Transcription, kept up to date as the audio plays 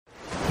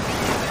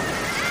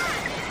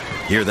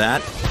Hear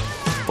that?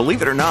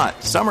 Believe it or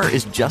not, summer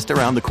is just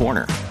around the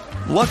corner.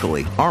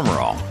 Luckily, Armor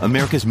All,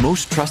 America's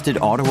most trusted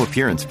auto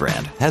appearance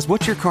brand, has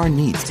what your car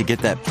needs to get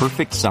that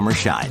perfect summer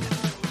shine.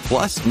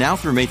 Plus, now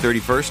through May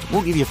 31st,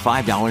 we'll give you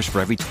 $5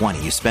 for every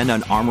 $20 you spend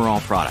on Armor All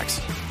products.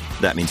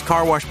 That means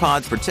car wash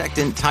pods,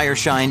 protectant, tire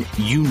shine,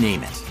 you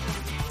name it.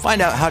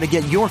 Find out how to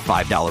get your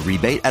 $5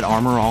 rebate at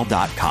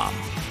armorall.com.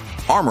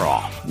 Armor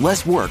All,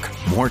 less work,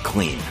 more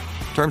clean.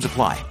 Terms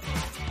apply.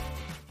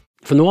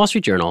 From the Wall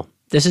Street Journal,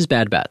 this is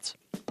Bad Bets.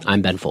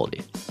 I'm Ben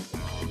Foldy.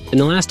 In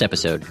the last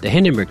episode, the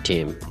Hindenburg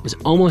team was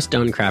almost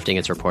done crafting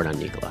its report on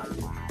Nikola.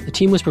 The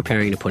team was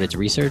preparing to put its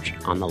research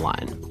on the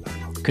line.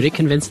 Could it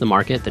convince the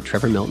market that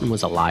Trevor Milton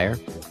was a liar?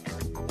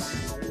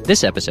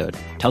 This episode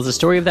tells the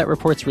story of that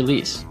report's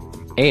release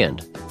and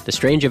the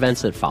strange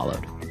events that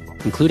followed,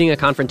 including a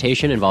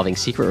confrontation involving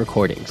secret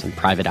recordings and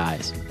private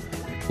eyes.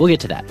 We'll get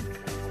to that.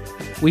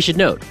 We should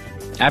note,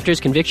 after his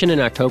conviction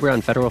in October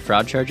on federal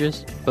fraud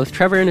charges, both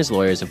Trevor and his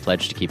lawyers have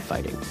pledged to keep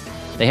fighting.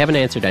 They haven't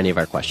answered any of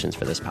our questions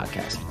for this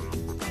podcast.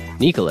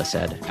 Nikola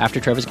said, after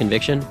Trevor's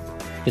conviction,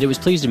 that it was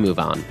pleased to move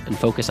on and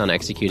focus on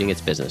executing its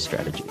business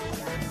strategy.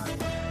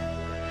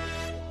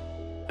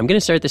 I'm going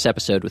to start this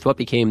episode with what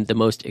became the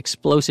most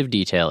explosive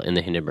detail in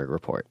the Hindenburg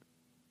report.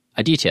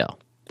 A detail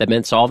that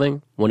meant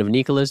solving one of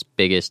Nikola's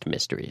biggest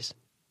mysteries.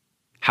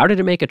 How did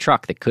it make a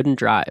truck that couldn't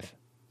drive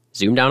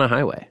zoom down a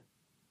highway?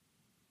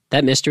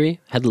 That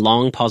mystery had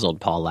long puzzled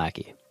Paul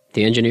Lackey,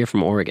 the engineer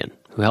from Oregon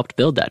who helped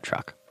build that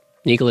truck,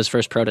 Nikola's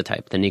first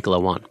prototype, the Nikola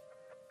 1.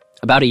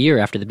 About a year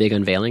after the big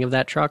unveiling of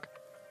that truck,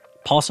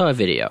 Paul saw a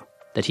video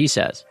that he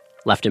says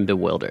left him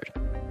bewildered.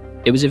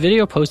 It was a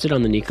video posted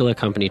on the Nikola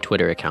company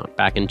Twitter account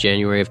back in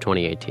January of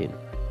 2018.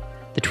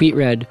 The tweet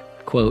read,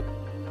 quote,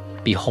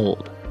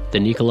 "Behold, the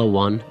Nikola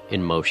 1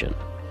 in motion,"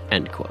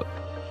 end quote.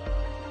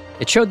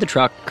 It showed the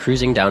truck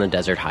cruising down a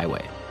desert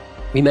highway.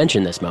 We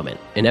mentioned this moment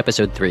in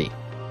episode 3.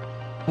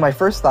 My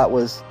first thought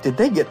was, did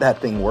they get that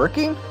thing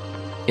working?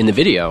 In the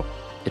video,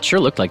 it sure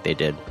looked like they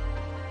did.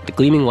 The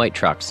gleaming white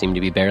truck seemed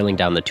to be barreling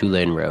down the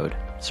 2-lane road,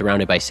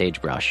 surrounded by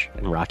sagebrush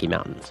and rocky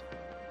mountains.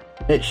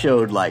 It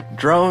showed like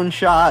drone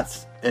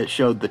shots. It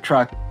showed the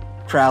truck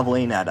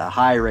traveling at a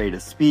high rate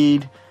of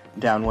speed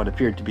down what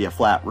appeared to be a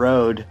flat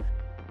road.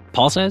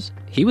 Paul says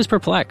he was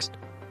perplexed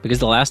because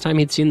the last time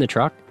he'd seen the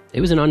truck, it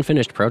was an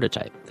unfinished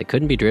prototype that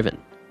couldn't be driven.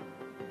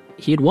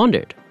 He had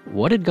wondered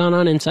what had gone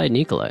on inside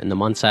Nikola in the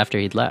months after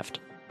he'd left.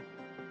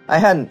 I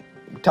hadn't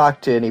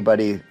talked to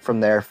anybody from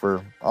there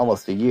for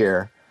almost a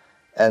year.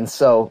 And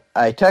so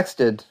I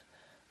texted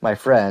my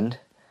friend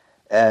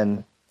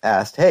and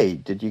asked, hey,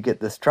 did you get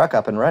this truck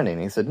up and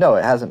running? He said, no,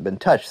 it hasn't been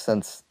touched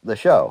since the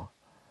show.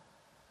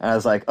 And I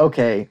was like,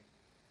 okay,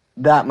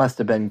 that must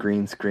have been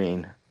green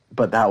screen,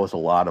 but that was a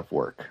lot of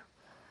work.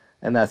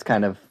 And that's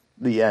kind of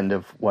the end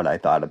of what I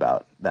thought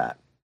about that.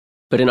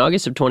 But in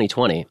August of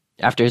 2020,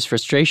 after his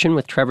frustration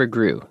with Trevor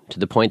grew to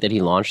the point that he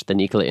launched the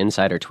Nikola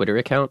Insider Twitter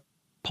account,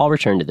 Paul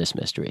returned to this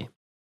mystery.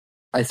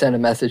 I sent a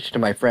message to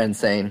my friend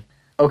saying,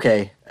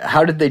 okay,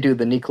 how did they do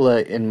the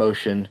Nikola in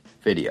motion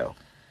video?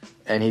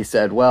 And he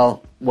said,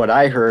 well, what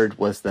I heard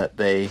was that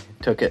they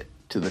took it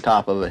to the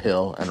top of a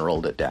hill and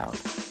rolled it down.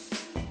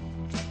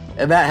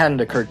 And that hadn't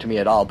occurred to me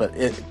at all, but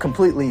it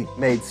completely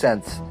made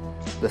sense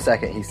the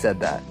second he said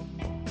that.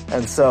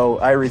 And so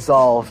I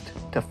resolved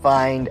to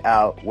find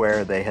out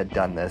where they had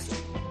done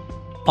this.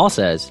 Paul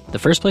says the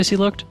first place he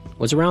looked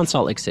was around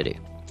Salt Lake City.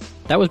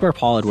 That was where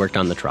Paul had worked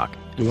on the truck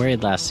and where he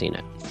had last seen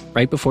it,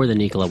 right before the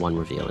Nikola 1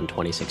 reveal in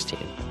 2016.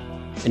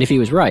 And if he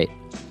was right,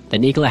 that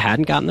Nikola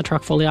hadn't gotten the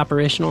truck fully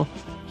operational,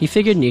 he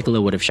figured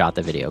Nikola would have shot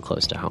the video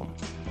close to home.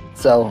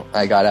 So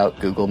I got out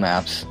Google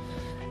Maps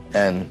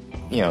and,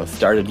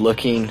 started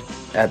looking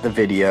at the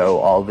video,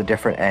 all the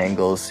different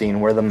angles, seeing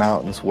where the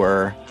mountains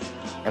were,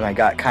 and I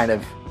got kind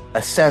of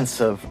a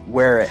sense of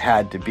where it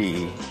had to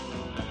be.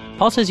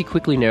 Paul says he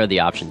quickly narrowed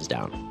the options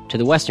down to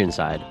the western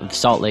side of the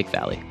Salt Lake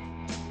Valley.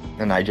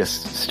 And I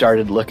just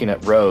started looking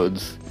at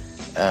roads,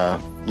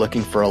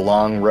 looking for a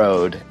long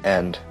road,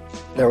 and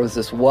there was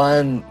this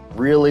one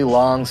really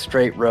long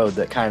straight road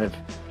that kind of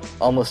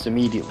almost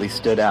immediately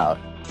stood out.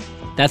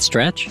 That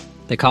stretch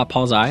that caught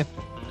Paul's eye,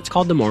 it's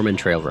called the Mormon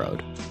Trail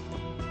Road.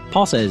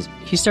 Paul says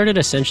he started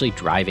essentially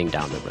driving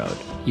down the road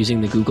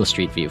using the Google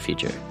Street View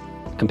feature,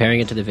 comparing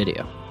it to the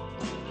video.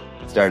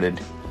 Started,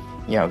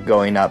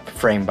 going up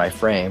frame by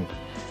frame,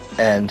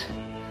 and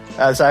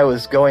as I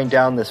was going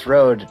down this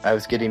road, I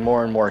was getting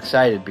more and more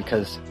excited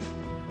because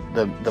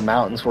the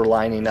mountains were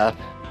lining up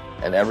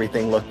and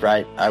everything looked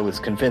right. I was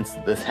convinced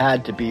that this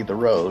had to be the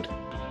road.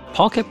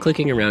 Paul kept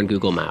clicking around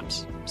Google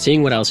Maps,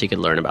 seeing what else he could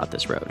learn about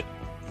this road.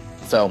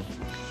 So,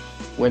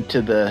 went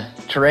to the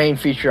terrain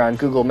feature on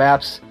Google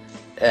Maps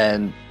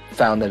and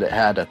found that it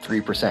had a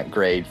 3%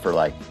 grade for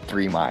like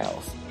 3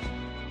 miles.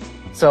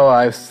 So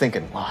I was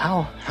thinking, well,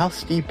 how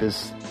steep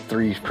is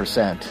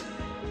 3%?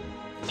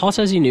 Paul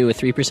says he knew a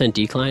 3%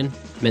 decline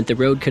meant the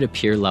road could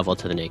appear level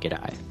to the naked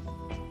eye.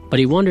 But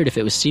he wondered if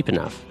it was steep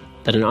enough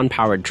that an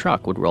unpowered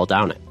truck would roll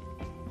down it.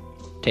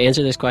 To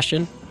answer this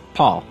question,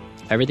 Paul,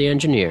 ever the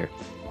engineer,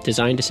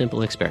 designed a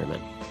simple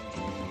experiment.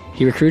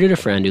 He recruited a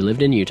friend who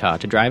lived in Utah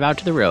to drive out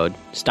to the road,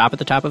 stop at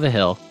the top of a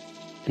hill,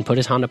 and put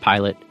his Honda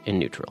Pilot in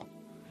neutral.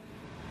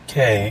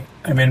 Okay,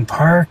 I'm in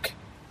park.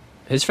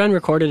 His friend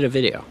recorded a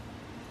video.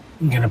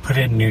 I'm going to put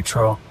it in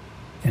neutral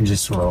and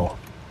just roll.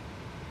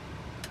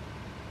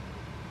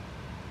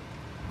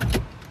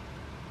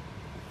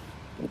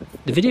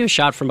 The video is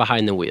shot from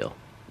behind the wheel.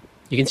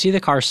 You can see the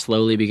car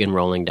slowly begin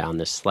rolling down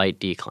this slight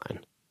decline.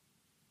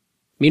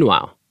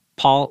 Meanwhile,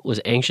 Paul was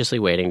anxiously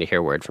waiting to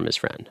hear word from his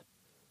friend.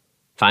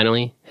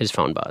 Finally, his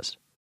phone buzzed.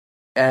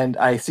 And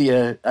I see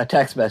a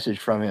text message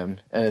from him,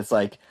 and it's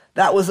like,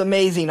 "That was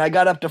amazing. I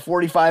got up to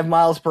 45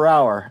 miles per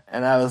hour."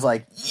 And I was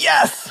like,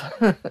 yes!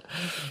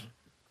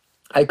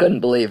 I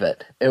couldn't believe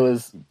it. It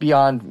was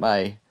beyond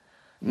my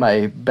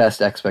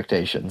best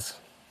expectations.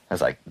 I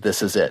was like,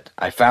 this is it.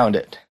 I found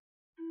it.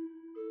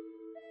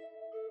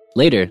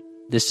 Later,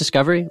 this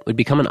discovery would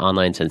become an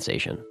online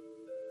sensation.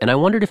 And I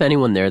wondered if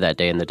anyone there that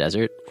day in the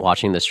desert,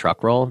 watching this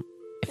truck roll,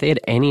 if they had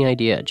any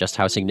idea just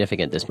how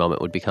significant this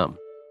moment would become.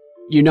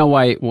 You know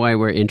why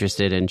we're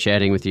interested in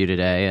chatting with you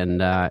today,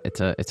 and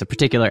it's a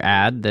particular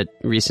ad that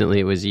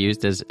recently was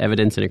used as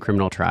evidence in a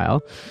criminal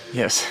trial.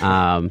 Yes.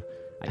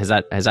 Has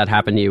that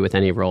happened to you with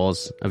any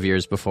roles of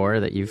yours before,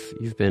 that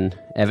you've been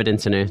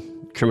evidence in a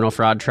criminal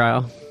fraud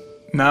trial?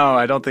 No,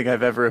 I don't think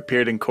I've ever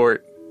appeared in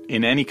court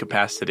in any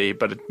capacity,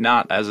 but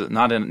not as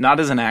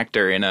an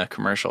actor in a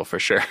commercial for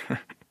sure.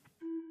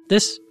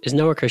 This is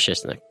Noah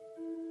Krashisnik.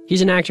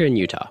 He's an actor in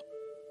Utah.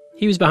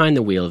 He was behind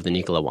the wheel of the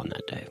Nikola One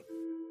that day.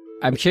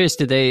 I'm curious,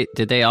 did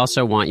they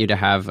also want you to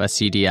have a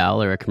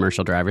CDL or a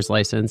commercial driver's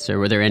license, or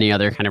were there any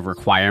other kind of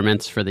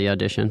requirements for the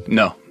audition?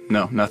 No,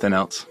 nothing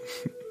else.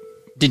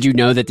 Did you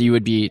know that you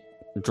would be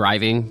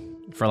driving,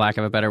 for lack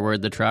of a better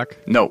word, the truck?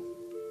 No,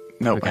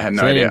 okay. I had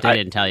no so idea. They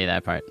didn't tell you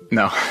that part?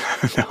 No,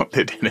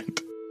 they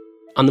didn't.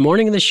 On the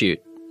morning of the shoot,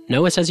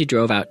 Noah says he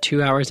drove out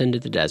 2 hours into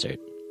the desert,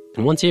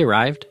 and once he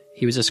arrived,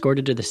 he was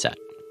escorted to the set.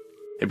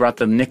 They brought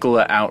the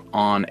Nikola out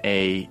on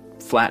a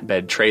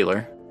flatbed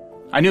trailer.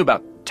 I knew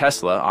about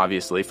Tesla,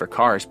 obviously, for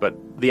cars, but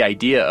the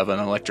idea of an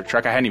electric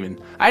truck, I hadn't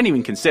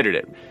even considered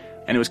it.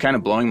 And it was kind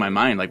of blowing my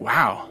mind, like,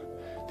 wow,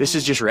 this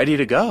is just ready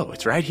to go.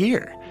 It's right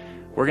here.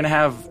 We're going to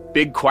have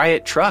big,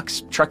 quiet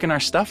trucks trucking our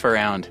stuff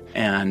around.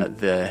 And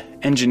the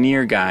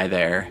engineer guy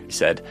there, he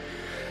said,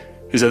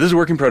 this is a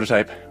working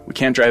prototype. We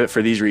can't drive it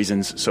for these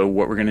reasons, so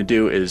what we're going to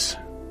do is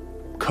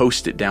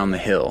coast it down the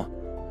hill.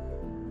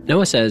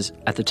 Noah says,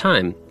 at the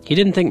time, he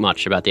didn't think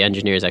much about the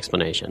engineer's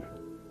explanation,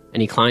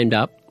 and he climbed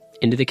up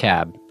into the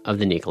cab of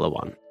the Nikola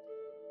One.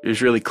 It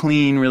was really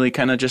clean, really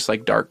kind of just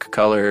like dark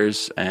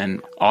colors,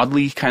 and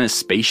oddly kind of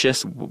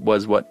spacious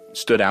was what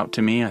stood out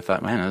to me. I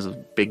thought, man, that was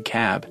a big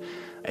cab.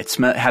 It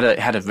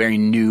had a very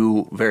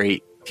new,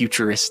 very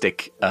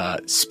futuristic,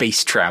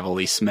 space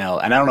travel-y smell.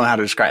 And I don't know how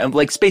to describe it.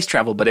 Like space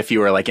travel, but if you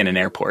were like in an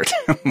airport.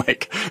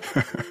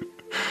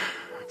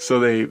 So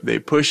they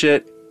push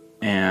it,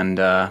 and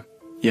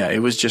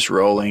it was just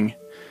rolling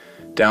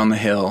down the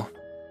hill.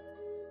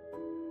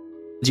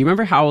 Do you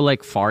remember how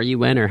far you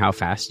went or how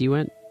fast you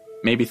went?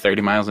 Maybe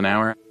 30 miles an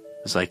hour.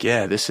 It's like,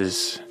 yeah, this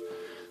is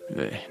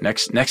the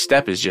next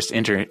step is just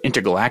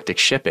intergalactic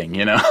shipping,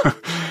 you know?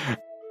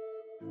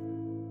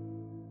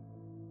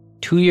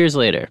 2 years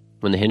later,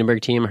 when the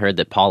Hindenburg team heard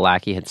that Paul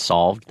Lackey had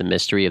solved the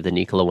mystery of the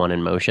Nikola One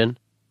in motion,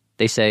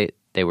 they say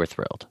they were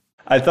thrilled.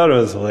 I thought it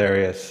was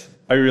hilarious.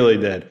 I really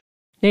did.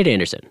 Nate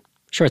Anderson,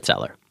 short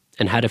seller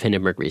and head of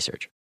Hindenburg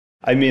Research.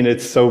 I mean,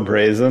 it's so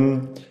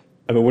brazen.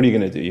 I mean, what are you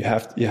going to do? You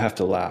have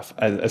to laugh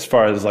as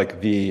far as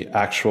the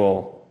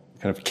actual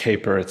kind of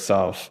caper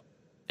itself.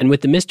 And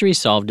with the mystery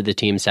solved to the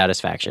team's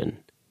satisfaction,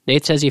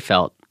 Nate says he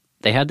felt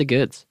they had the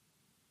goods.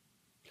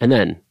 And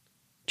then,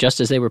 just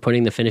as they were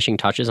putting the finishing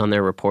touches on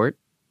their report,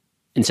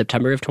 in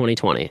September of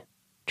 2020,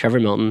 Trevor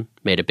Milton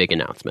made a big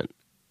announcement.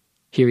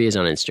 Here he is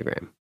on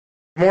Instagram.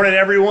 Morning,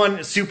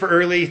 everyone. Super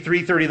early,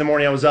 3:30 in the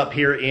morning. I was up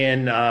here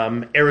in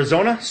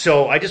Arizona.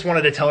 So I just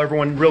wanted to tell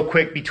everyone real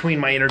quick between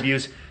my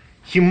interviews,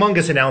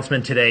 humongous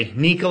announcement today.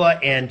 Nikola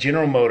and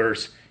General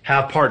Motors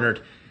have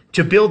partnered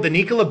to build the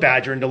Nikola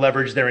Badger and to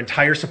leverage their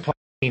entire supply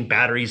chain,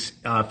 batteries,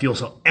 fuel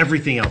cell,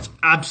 everything else.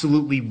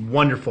 Absolutely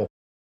wonderful.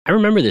 I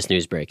remember this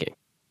news breaking.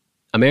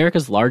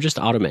 America's largest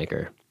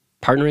automaker,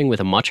 partnering with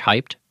a much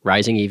hyped,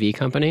 rising EV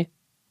company.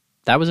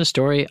 That was a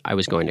story I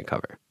was going to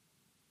cover.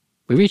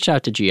 We reached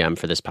out to GM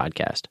for this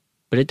podcast,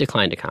 but it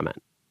declined to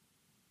comment.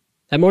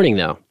 That morning,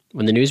 though,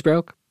 when the news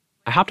broke,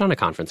 I hopped on a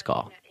conference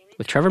call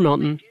with Trevor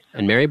Milton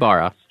and Mary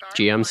Barra,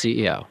 GM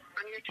CEO,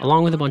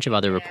 along with a bunch of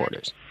other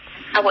reporters.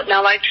 I would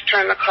now like to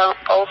turn the call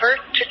over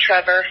to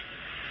Trevor.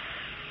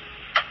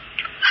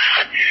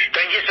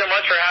 Thank you so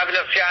much for having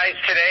us, guys,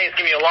 today. It's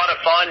going to be a lot of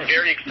fun,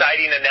 very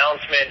exciting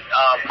announcement,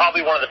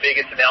 probably one of the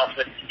biggest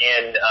announcements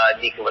in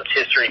Nikola's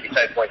history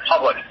besides going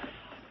public.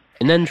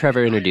 And then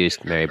Trevor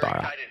introduced Mary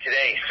Barra.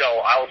 Today, so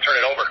I will turn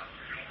it over.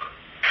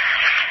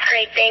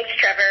 Great, thanks,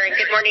 Trevor.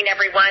 Good morning,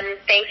 everyone.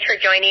 Thanks for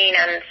joining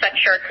on such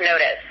short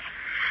notice.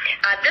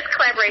 This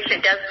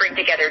collaboration does bring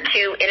together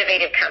two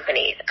innovative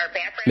companies.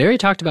 Mary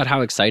talked about how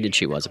excited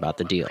she was about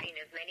the deal,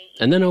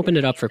 and then opened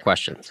it up for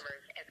questions.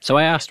 So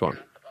I asked one,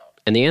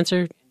 and the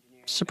answer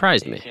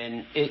surprised me.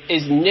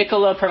 Is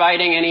Nikola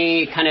providing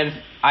any kind of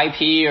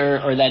IP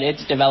or that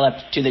it's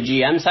developed to the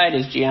GM side?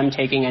 Is GM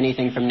taking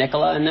anything from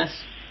Nikola in this?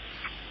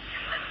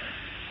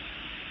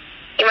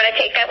 You want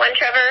to take that one,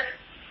 Trevor?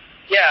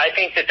 Yeah, I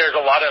think that there's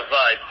a lot of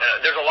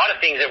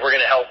things that we're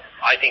going to help,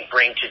 I think,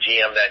 bring to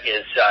GM that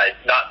is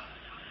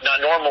not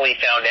normally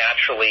found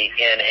naturally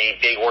in a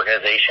big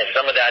organization.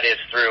 Some of that is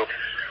through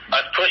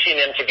us pushing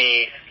them to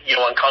be,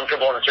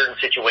 uncomfortable in certain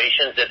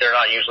situations that they're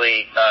not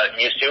usually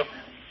used to.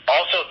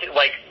 Also,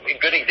 like a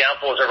good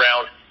example is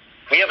around,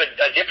 we have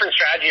a different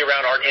strategy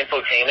around our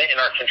infotainment and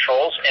our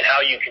controls and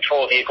how you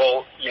control a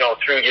vehicle,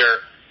 through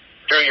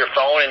your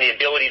phone, and the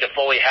ability to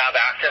fully have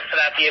access to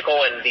that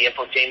vehicle and the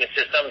infotainment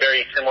system,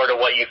 very similar to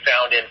what you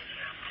found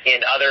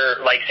in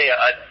other, like, say,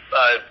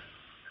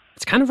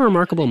 It's kind of a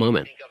remarkable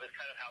moment.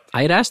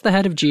 I had asked the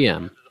head of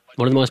GM,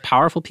 one of the most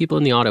powerful people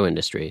in the auto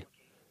industry,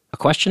 a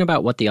question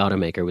about what the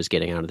automaker was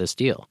getting out of this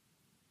deal.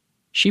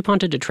 She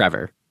punted to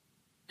Trevor,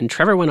 and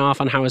Trevor went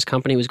off on how his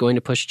company was going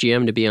to push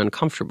GM to be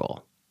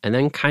uncomfortable, and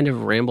then kind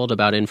of rambled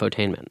about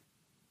infotainment.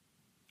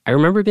 I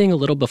remember being a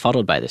little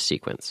befuddled by this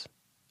sequence,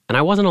 and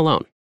I wasn't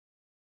alone.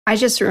 I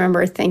just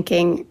remember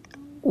thinking,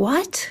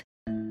 what?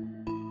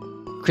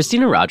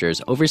 Christina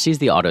Rogers oversees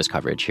the autos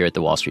coverage here at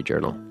the Wall Street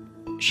Journal.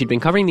 She'd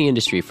been covering the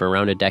industry for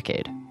around a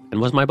decade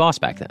and was my boss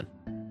back then.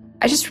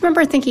 I just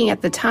remember thinking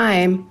at the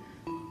time,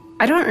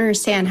 I don't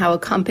understand how a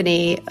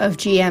company of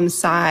GM's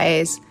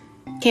size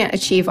can't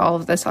achieve all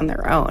of this on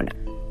their own.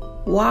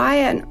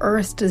 Why on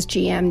earth does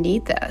GM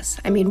need this?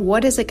 I mean,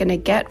 what is it going to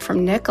get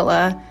from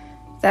Nikola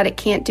that it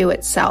can't do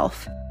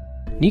itself?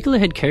 Nikola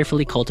had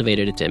carefully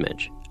cultivated its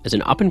image as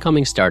an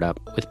up-and-coming startup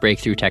with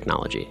breakthrough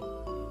technology.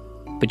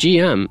 But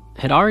GM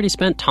had already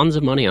spent tons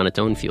of money on its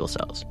own fuel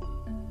cells.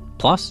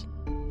 Plus,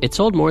 it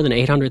sold more than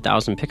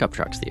 800,000 pickup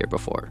trucks the year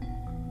before.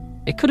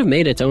 It could have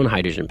made its own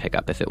hydrogen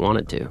pickup if it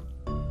wanted to.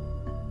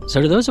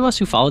 So to those of us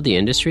who followed the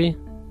industry,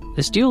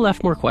 this deal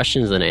left more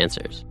questions than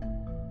answers.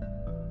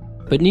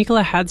 But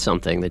Nikola had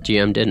something that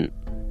GM didn't.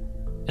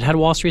 It had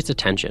Wall Street's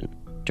attention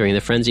during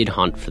the frenzied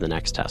hunt for the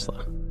next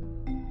Tesla.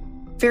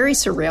 Very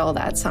surreal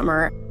that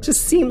summer.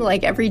 Just seemed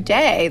like every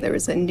day there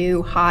was a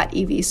new hot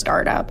EV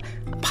startup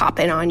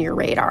popping on your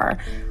radar.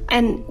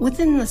 And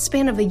within the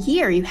span of a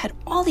year, you had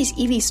all these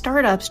EV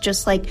startups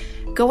just like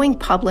going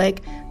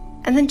public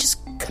and then just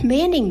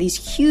commanding these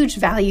huge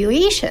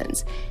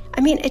valuations.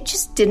 I mean, it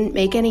just didn't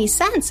make any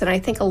sense. And I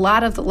think a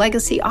lot of the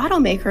legacy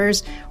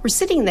automakers were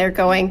sitting there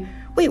going,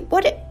 wait,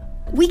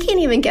 we can't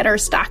even get our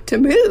stock to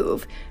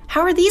move.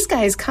 How are these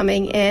guys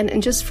coming in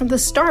and just from the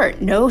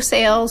start, no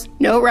sales,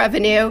 no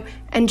revenue,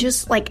 and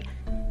just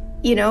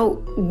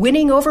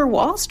winning over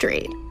Wall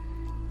Street?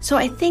 So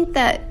I think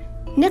that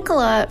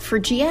Nikola for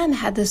GM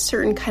had this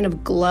certain kind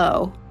of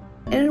glow,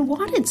 and it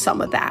wanted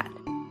some of that.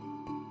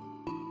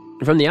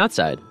 From the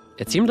outside,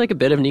 it seemed like a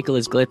bit of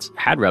Nikola's glitz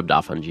had rubbed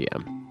off on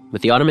GM,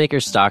 with the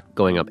automaker's stock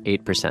going up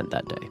 8%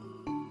 that day.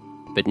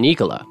 But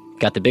Nikola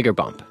got the bigger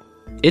bump.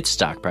 Its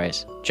stock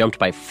price jumped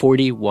by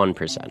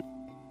 41%.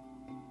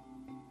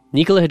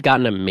 Nikola had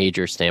gotten a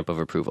major stamp of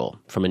approval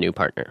from a new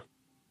partner.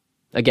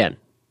 Again,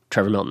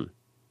 Trevor Milton.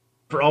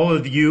 For all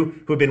of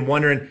you who have been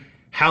wondering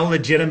how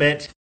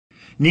legitimate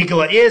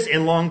Nikola is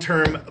and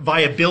long-term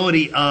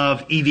viability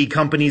of EV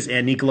companies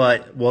and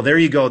Nikola, well, there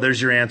you go.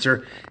 There's your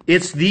answer.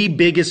 It's the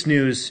biggest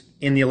news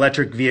in the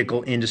electric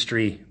vehicle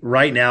industry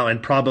right now,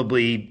 and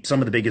probably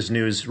some of the biggest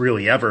news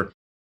really ever.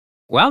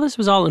 While this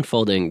was all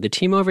unfolding, the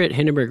team over at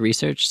Hindenburg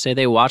Research say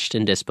they watched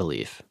in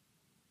disbelief.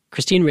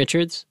 Christine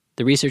Richards,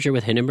 the researcher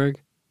with Hindenburg,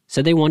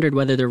 said they wondered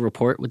whether their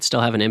report would still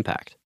have an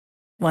impact.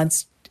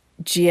 Once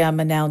GM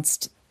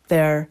announced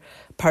their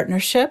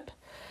partnership,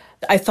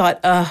 I thought,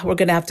 we're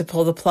going to have to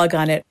pull the plug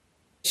on it.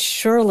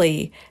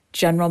 Surely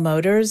General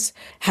Motors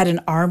had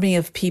an army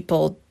of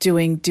people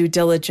doing due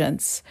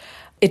diligence.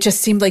 It just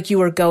seemed like you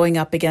were going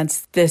up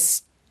against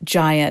this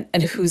giant,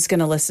 and who's going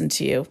to listen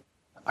to you?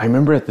 I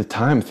remember at the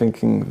time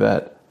thinking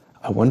that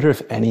I wonder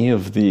if any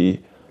of the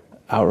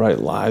outright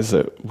lies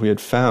that we had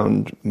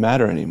found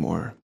matter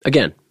anymore.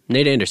 Again,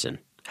 Nate Anderson,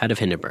 head of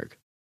Hindenburg.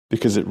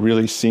 Because it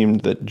really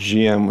seemed that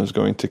GM was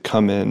going to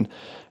come in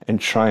and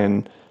try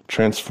and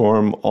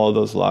transform all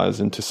those lies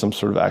into some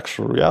sort of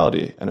actual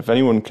reality. And if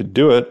anyone could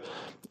do it,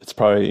 it's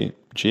probably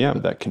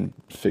GM that can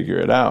figure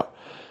it out.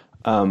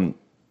 And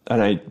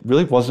I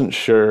really wasn't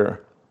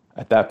sure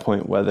at that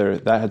point whether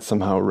that had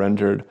somehow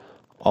rendered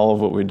all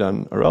of what we'd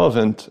done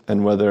irrelevant,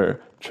 and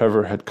whether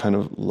Trevor had kind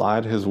of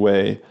lied his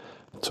way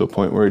to a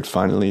point where he'd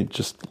finally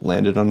just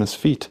landed on his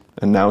feet,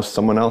 and now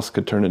someone else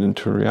could turn it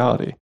into a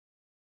reality.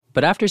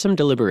 But after some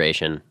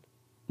deliberation,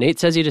 Nate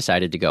says he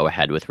decided to go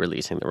ahead with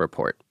releasing the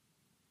report.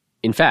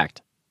 In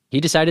fact,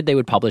 he decided they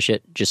would publish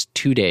it just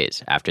 2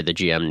 days after the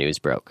GM news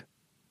broke.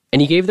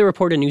 And he gave the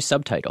report a new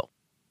subtitle,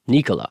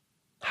 Nikola,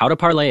 How to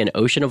Parlay an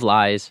Ocean of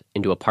Lies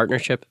into a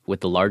Partnership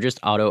with the Largest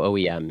Auto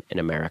OEM in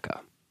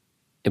America.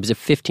 It was a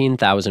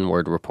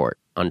 15,000-word report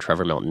on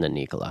Trevor Milton and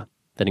Nikola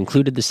that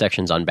included the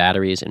sections on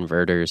batteries,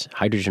 inverters,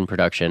 hydrogen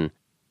production,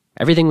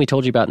 everything we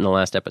told you about in the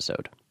last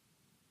episode.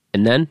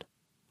 And then,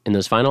 in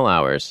those final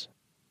hours,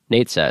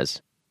 Nate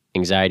says,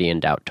 anxiety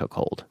and doubt took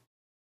hold.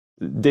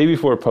 The day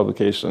before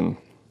publication,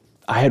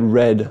 I had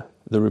read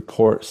the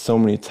report so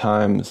many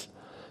times,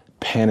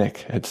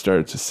 panic had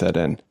started to set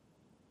in.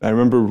 I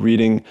remember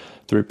reading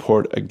the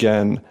report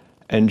again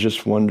and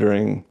just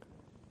wondering,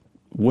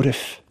 what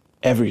if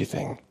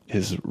everything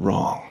is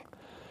wrong?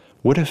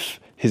 What if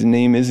his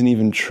name isn't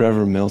even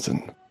Trevor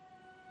Milton?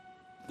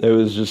 It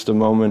was just a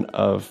moment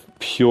of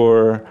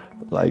pure,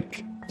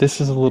 like, this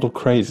is a little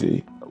crazy.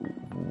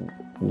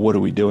 What are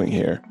we doing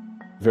here?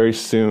 Very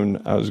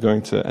soon, I was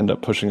going to end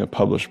up pushing a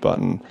publish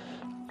button,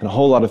 and a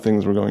whole lot of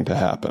things were going to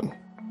happen.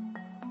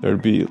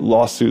 There'd be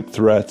lawsuit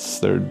threats,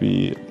 there'd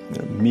be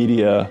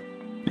media.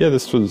 Yeah,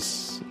 this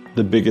was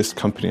the biggest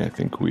company I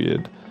think we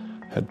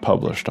had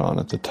published on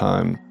at the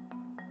time.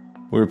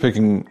 We were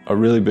picking a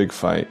really big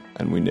fight,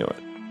 and we knew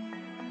it.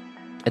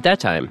 At that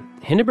time,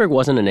 Hindenburg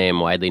wasn't a name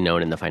widely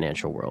known in the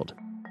financial world,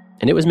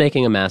 and it was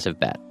making a massive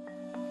bet.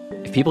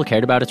 If people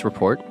cared about its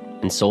report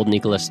and sold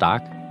Nikola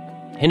stock,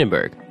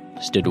 Hindenburg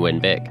stood to win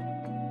big.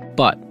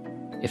 But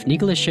if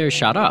Nikola's shares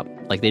shot up,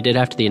 like they did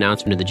after the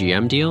announcement of the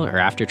GM deal or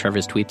after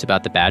Trevor's tweets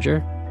about the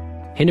Badger,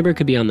 Hindenburg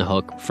could be on the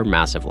hook for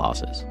massive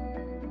losses.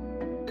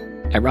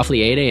 At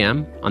roughly 8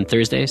 a.m. on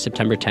Thursday,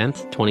 September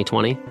 10th,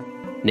 2020,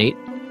 Nate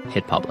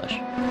hit publish.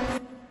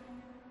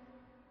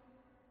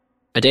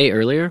 A day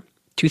earlier,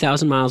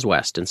 2,000 miles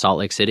west in Salt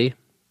Lake City,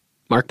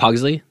 Mark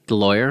Pugsley, the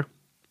lawyer,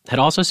 had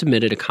also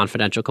submitted a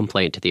confidential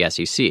complaint to the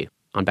SEC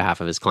on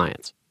behalf of his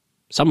clients,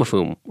 some of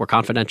whom were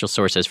confidential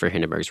sources for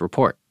Hindenburg's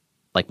report,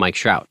 like Mike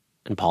Shrout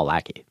and Paul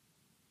Lackey.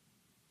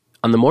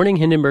 On the morning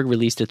Hindenburg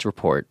released its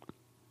report,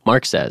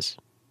 Mark says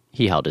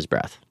he held his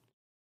breath.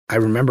 I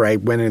remember I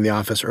went in the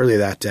office early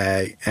that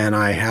day, and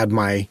I had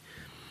my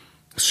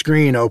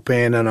screen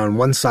open, and on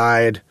one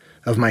side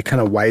of my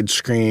kind of wide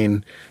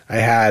screen, I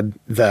had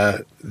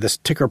this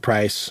ticker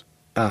price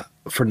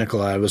for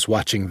Nikola. I was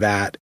watching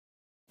that.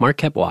 Mark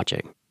kept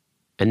watching,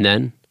 and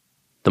then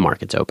the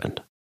markets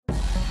opened.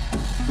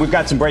 We've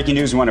got some breaking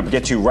news we want to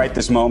get to right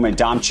this moment.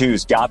 Dom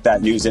Chu's got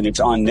that news, and it's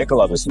on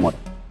Nikola this morning.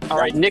 All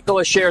right,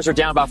 Nikola shares are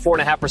down about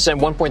 4.5%,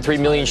 1.3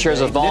 million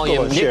shares of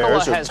volume.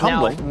 Nikola shares are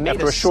tumbling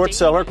after a short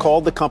seller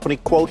called the company,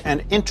 quote,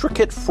 an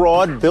intricate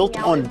fraud built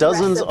on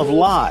dozens of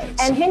lies.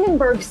 And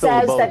Hindenburg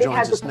says that it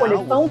has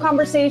recorded phone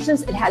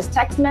conversations, it has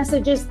text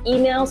messages,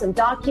 emails, and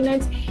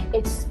documents.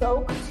 It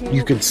spoke to...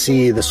 You could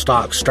see the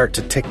stock start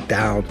to tick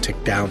down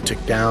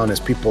as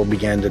people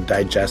began to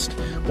digest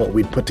what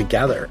we'd put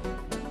together.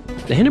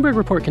 The Hindenburg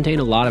report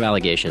contained a lot of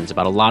allegations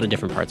about a lot of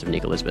different parts of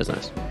Nikola's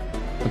business.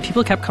 But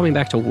people kept coming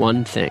back to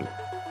one thing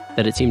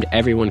that it seemed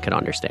everyone could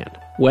understand,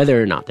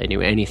 whether or not they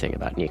knew anything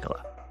about Nikola.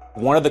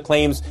 One of the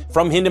claims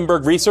from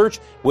Hindenburg Research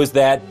was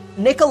that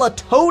Nikola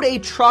towed a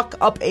truck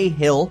up a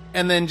hill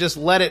and then just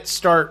let it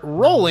start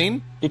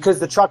rolling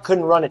because the truck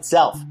couldn't run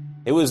itself.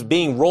 It was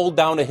being rolled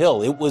down a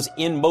hill. It was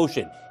in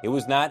motion. It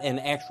was not an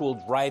actual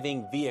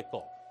driving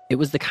vehicle. It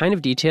was the kind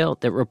of detail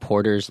that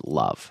reporters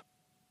love.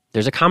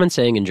 There's a common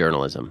saying in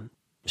journalism,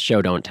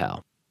 show don't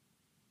tell.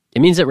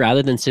 It means that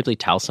rather than simply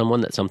tell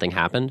someone that something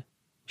happened,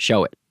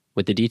 show it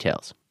with the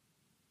details.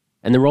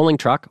 And the rolling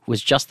truck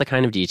was just the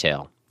kind of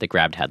detail that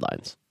grabbed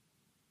headlines.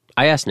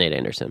 I asked Nate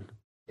Anderson.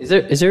 Is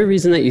there a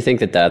reason that you think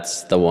that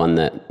that's the one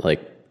that,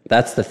 like,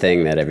 that's the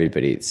thing that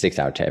everybody sticks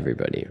out to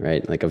everybody,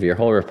 right? Like, of your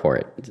whole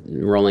report,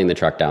 rolling the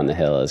truck down the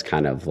hill is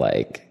kind of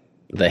like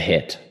the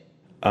hit.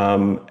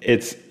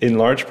 It's in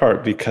large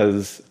part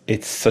because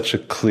it's such a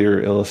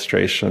clear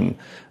illustration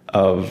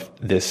of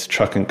this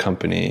trucking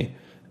company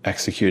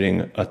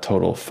executing a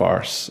total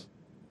farce.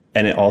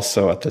 And it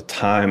also, at the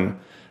time,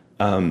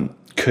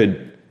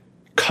 could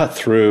cut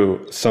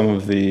through some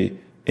of the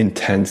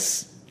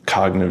intense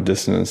cognitive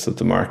dissonance that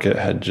the market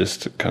had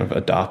just kind of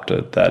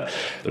adopted, that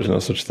there's no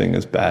such thing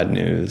as bad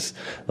news.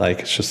 Like,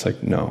 it's just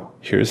like, no,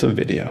 here's a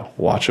video.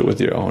 Watch it with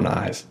your own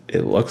eyes.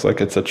 It looks like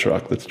it's a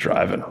truck that's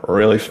driving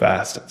really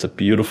fast. It's a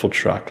beautiful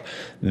truck.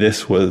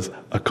 This was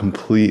a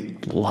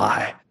complete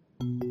lie.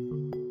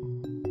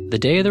 The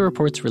day of the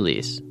report's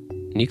release,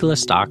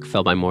 Nikola's stock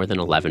fell by more than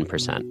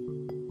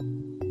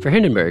 11%. For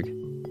Hindenburg,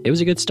 it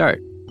was a good start,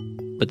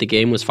 but the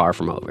game was far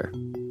from over.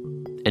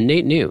 And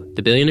Nate knew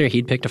the billionaire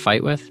he'd picked a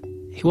fight with,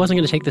 he wasn't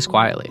going to take this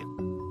quietly.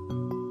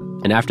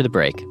 And after the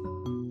break,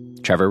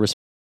 Trevor was...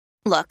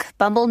 Look,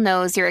 Bumble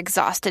knows you're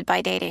exhausted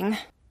by dating.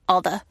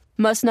 All the,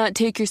 must not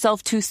take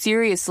yourself too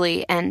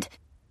seriously, and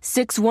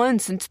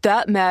 6'1" since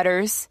that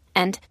matters,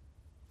 and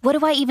what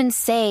do I even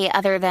say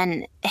other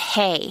than,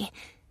 hey?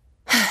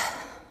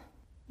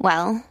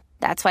 Well...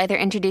 That's why they're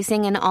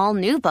introducing an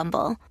all-new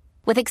Bumble,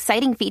 with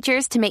exciting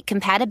features to make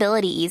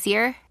compatibility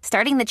easier,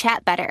 starting the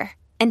chat better,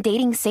 and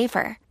dating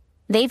safer.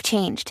 They've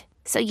changed,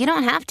 so you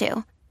don't have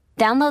to.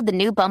 Download the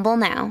new Bumble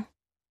now.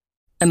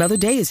 Another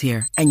day is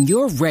here, and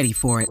you're ready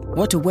for it.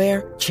 What to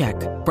wear? Check.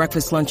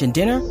 Breakfast, lunch, and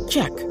dinner?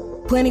 Check.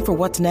 Planning for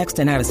what's next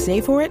and how to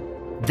save for it?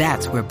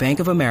 That's where Bank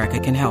of America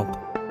can help.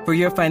 For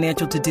your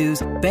financial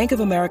to-dos, Bank of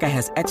America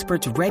has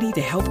experts ready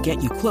to help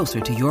get you closer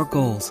to your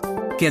goals.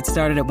 Get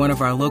started at one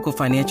of our local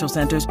financial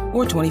centers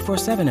or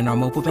 24/7 in our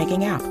mobile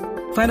banking app.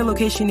 Find a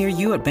location near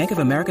you at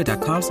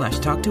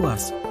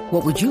bankofamerica.com/talktous.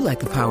 What would you like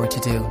the power to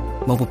do?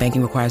 Mobile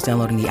banking requires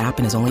downloading the app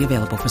and is only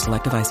available for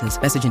select devices.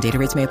 Message and data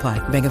rates may apply.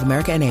 Bank of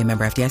America NA,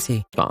 member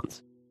FDIC.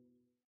 Bonds.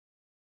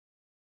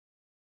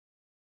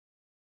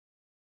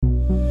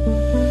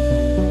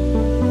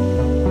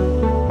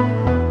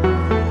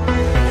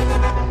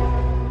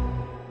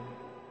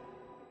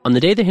 On the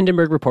day the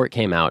Hindenburg report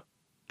came out,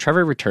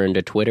 Trevor returned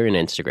to Twitter and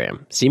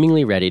Instagram,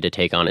 seemingly ready to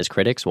take on his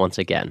critics once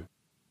again.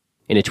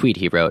 In a tweet,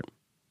 he wrote,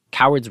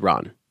 "Cowards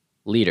run.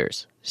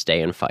 Leaders stay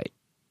and fight."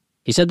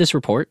 He said this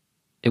report,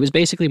 it was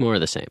basically more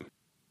of the same.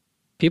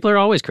 People are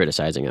always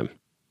criticizing him.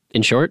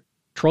 In short,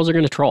 trolls are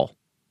going to troll.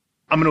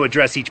 I'm going to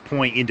address each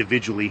point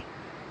individually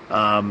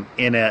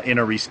in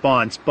a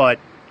response, but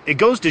it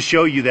goes to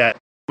show you that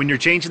when you're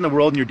changing the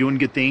world and you're doing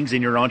good things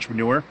and you're an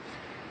entrepreneur,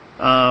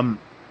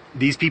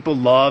 these people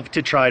love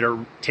to try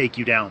to take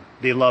you down.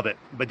 They love it.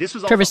 But this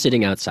was Trevor's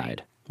sitting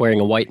outside, wearing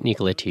a white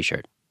Nikola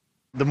t-shirt.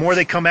 The more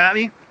they come at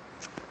me,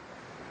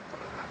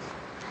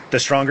 the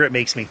stronger it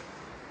makes me.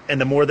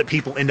 And the more that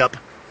people end up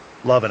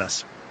loving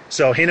us.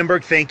 So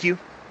Hindenburg, thank you.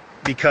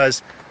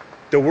 Because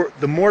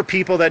the more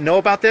people that know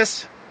about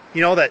this,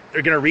 that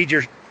are going to read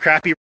your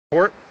crappy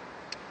report,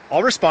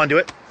 I'll respond to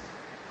it.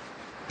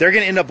 They're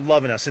going to end up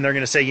loving us. And they're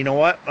going to say, you know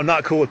what? I'm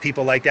not cool with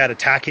people like that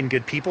attacking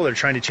good people. They're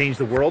trying to change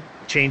the world,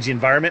 change the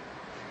environment.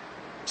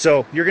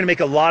 So you're going to make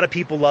a lot of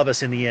people love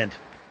us in the end.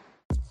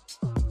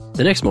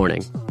 The next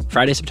morning,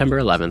 Friday, September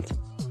 11th,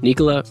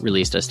 Nikola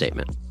released a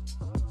statement.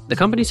 The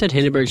company said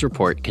Hindenburg's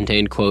report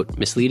contained, quote,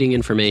 misleading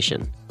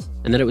information,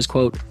 and that it was,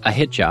 quote, a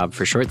hit job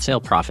for short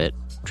sale profit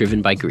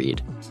driven by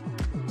greed.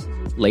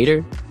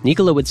 Later,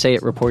 Nikola would say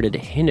it reported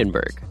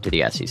Hindenburg to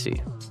the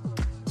SEC.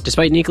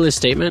 Despite Nikola's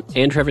statement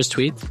and Trevor's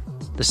tweets,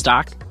 the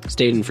stock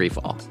stayed in free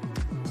fall.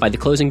 By the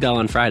closing bell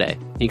on Friday,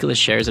 Nikola's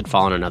shares had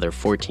fallen another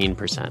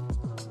 14%.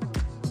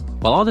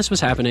 While all this was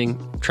happening,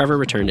 Trevor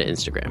returned to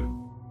Instagram.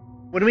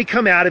 When we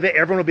come out of it,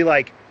 everyone will be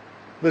like,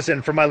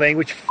 listen, for my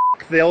language, f***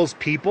 those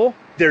people.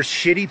 They're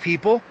shitty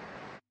people.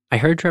 I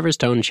heard Trevor's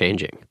tone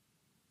changing.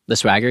 The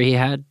swagger he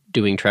had,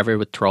 doing Trevor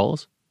with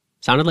trolls,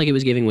 sounded like it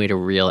was giving way to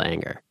real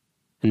anger,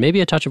 and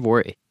maybe a touch of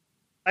worry.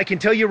 I can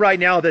tell you right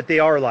now that they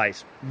are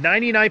lies.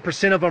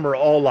 99% of them are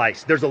all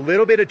lies. There's a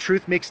little bit of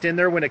truth mixed in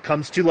there when it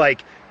comes to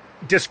like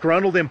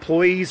disgruntled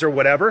employees or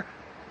whatever.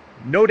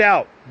 No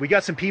doubt. We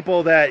got some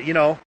people that,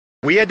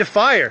 we had to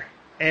fire,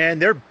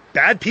 and they're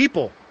bad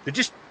people. They're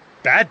just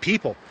bad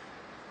people.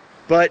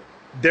 But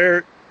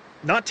they're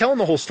not telling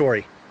the whole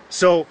story.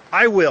 So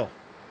I will.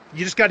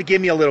 You just got to give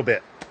me a little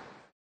bit.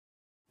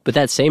 But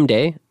that same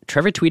day,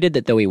 Trevor tweeted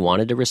that though he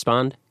wanted to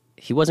respond,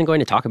 he wasn't going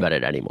to talk about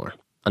it anymore,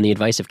 on the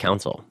advice of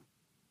counsel.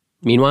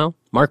 Meanwhile,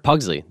 Mark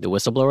Pugsley, the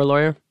whistleblower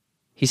lawyer,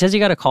 he says he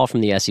got a call from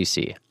the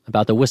SEC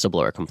about the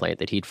whistleblower complaint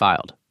that he'd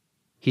filed.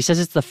 He says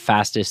it's the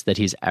fastest that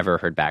he's ever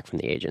heard back from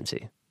the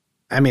agency.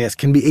 I mean, it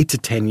can be 8 to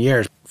 10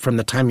 years from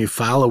the time you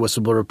file a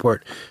whistleblower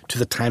report to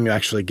the time you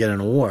actually get an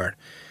award.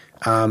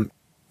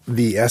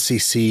 The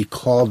SEC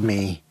called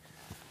me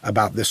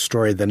about this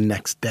story the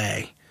next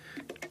day.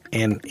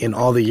 And in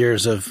all the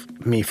years of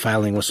me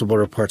filing whistleblower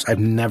reports, I've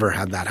never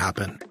had that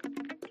happen.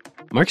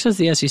 Mark says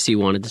the SEC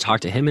wanted to talk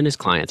to him and his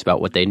clients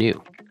about what they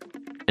knew.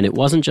 And it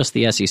wasn't just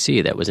the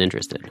SEC that was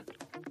interested.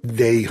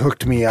 They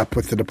hooked me up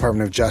with the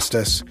Department of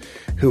Justice,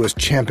 who was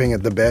champing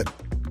at the bit.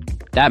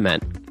 That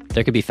meant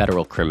there could be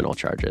federal criminal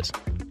charges.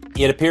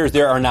 It appears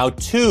there are now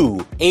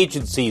 2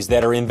 agencies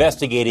that are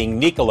investigating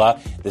Nikola.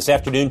 This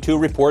afternoon, 2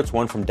 reports,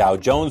 one from Dow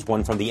Jones,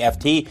 one from the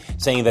FT,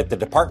 saying that the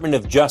Department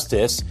of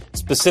Justice,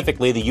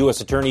 specifically the U.S.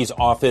 Attorney's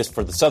Office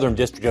for the Southern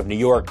District of New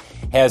York,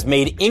 has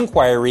made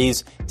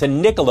inquiries to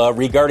Nikola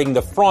regarding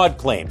the fraud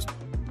claims.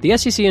 The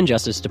SEC and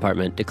Justice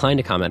Department declined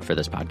to comment for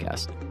this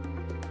podcast.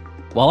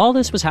 While all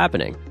this was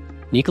happening,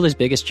 Nikola's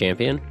biggest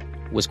champion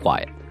was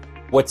quiet.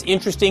 What's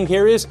interesting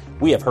here is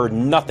we have heard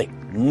nothing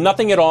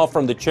at all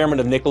from the chairman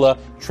of Nikola,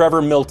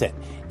 Trevor Milton.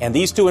 And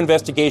these 2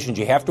 investigations,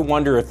 you have to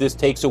wonder if this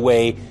takes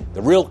away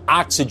the real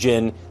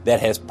oxygen that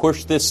has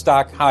pushed this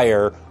stock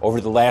higher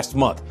over the last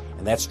month.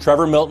 And that's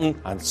Trevor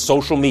Milton on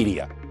social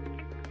media.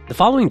 The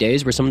following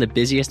days were some of the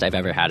busiest I've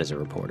ever had as a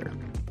reporter.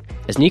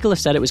 As Nikola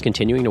said it was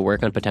continuing to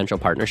work on potential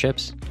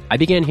partnerships, I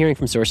began hearing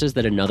from sources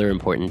that another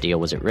important deal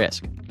was at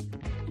risk.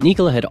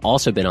 Nikola had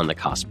also been on the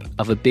cusp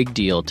of a big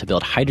deal to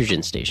build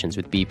hydrogen stations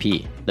with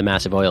BP, the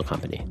massive oil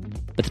company.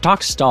 But the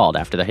talks stalled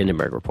after the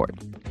Hindenburg report.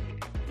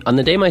 On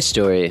the day my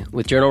story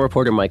with journal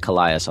reporter Mike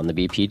Colias on the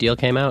BP deal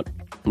came out,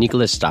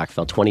 Nikola's stock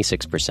fell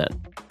 26%.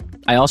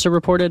 I also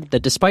reported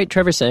that despite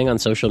Trevor saying on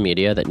social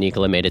media that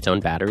Nikola made its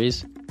own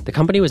batteries, the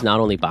company was not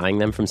only buying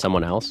them from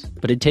someone else,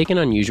 but had taken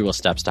unusual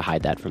steps to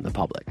hide that from the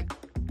public.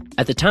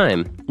 At the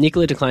time,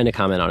 Nikola declined to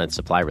comment on its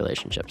supply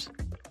relationships.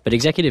 But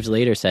executives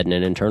later said in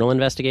an internal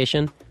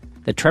investigation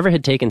that Trevor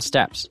had taken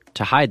steps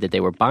to hide that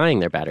they were buying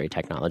their battery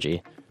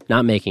technology,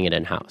 not making it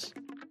in-house.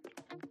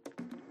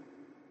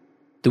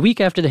 The week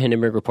after the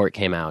Hindenburg report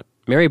came out,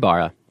 Mary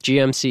Barra,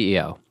 GM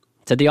CEO,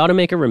 said the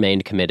automaker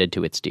remained committed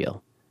to its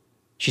deal.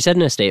 She said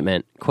in a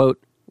statement,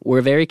 quote, "We're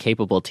a very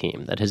capable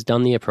team that has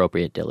done the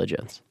appropriate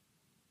diligence."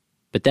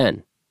 But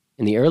then,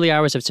 in the early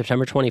hours of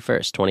September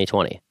 21st,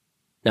 2020,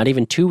 not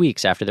even 2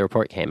 weeks after the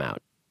report came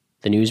out,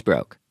 the news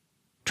broke.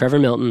 Trevor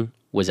Milton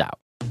was out.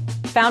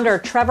 Founder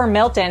Trevor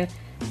Milton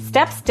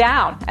steps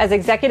down as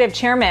executive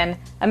chairman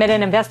amid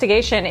an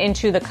investigation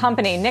into the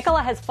company.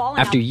 Nikola has fallen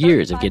After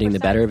years of getting the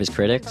better of his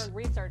critics,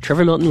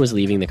 Trevor Milton was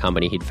leaving the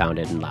company he'd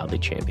founded and loudly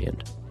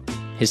championed.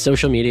 His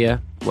social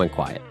media went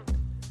quiet,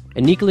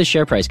 and Nikola's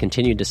share price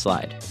continued to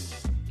slide.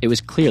 It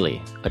was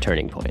clearly a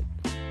turning point.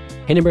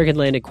 Hindenburg had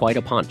landed quite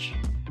a punch.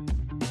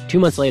 2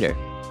 months later,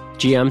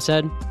 GM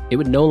said it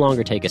would no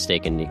longer take a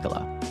stake in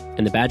Nikola,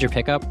 and the Badger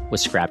pickup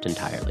was scrapped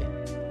entirely.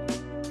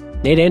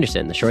 Nate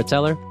Anderson, the short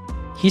seller,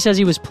 he says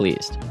he was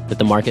pleased that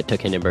the market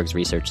took Hindenburg's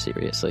research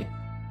seriously.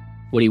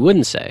 What he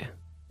wouldn't say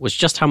was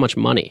just how much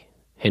money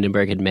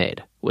Hindenburg had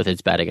made with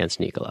its bet against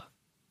Nikola.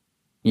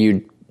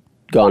 You'd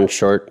gone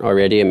short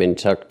already. I mean,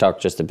 talk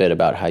just a bit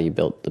about how you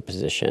built the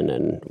position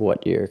and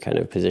what your kind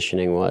of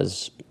positioning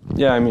was.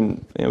 Yeah, I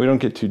mean, we don't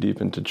get too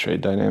deep into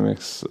trade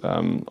dynamics,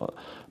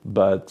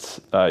 but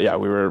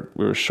we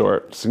were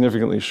short,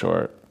 significantly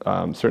short.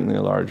 Certainly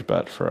a large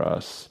bet for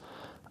us.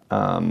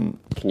 Can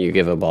you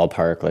give a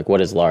ballpark? Like, what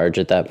is large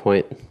at that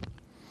point?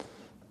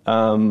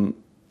 A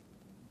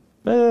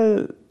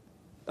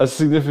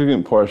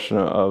significant portion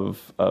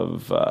of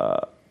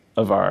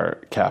our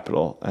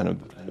capital and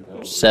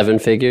 7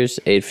 figures,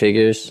 8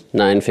 figures,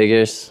 9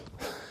 figures.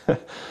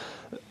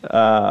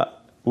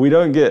 We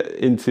don't get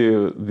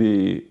into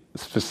the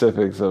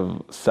specifics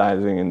of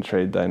sizing and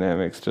trade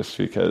dynamics just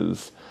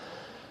because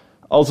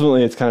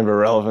ultimately it's kind of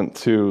irrelevant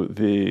to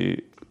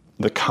the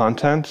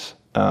content.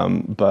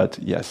 But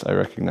yes, I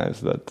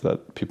recognize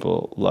that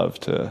people love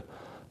to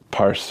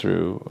parse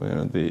through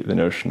the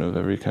notion of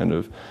every kind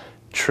of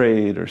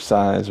trade or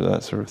size or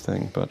that sort of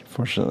thing. But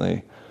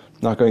fortunately,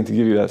 not going to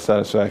give you that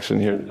satisfaction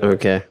here.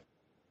 Okay.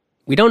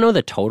 We don't know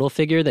the total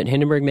figure that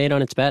Hindenburg made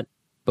on its bet,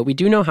 but we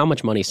do know how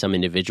much money some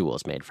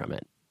individuals made from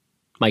it.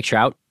 Mike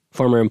Trout,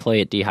 former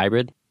employee at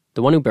D-Hybrid,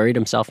 the one who buried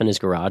himself in his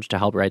garage to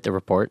help write the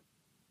report,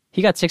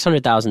 he got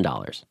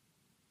 $600,000.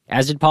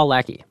 As did Paul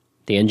Lackey,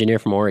 the engineer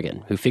from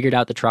Oregon, who figured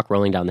out the truck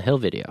rolling down the hill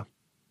video.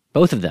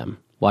 Both of them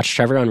watched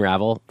Trevor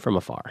unravel from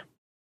afar.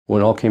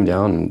 When it all came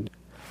down,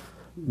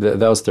 that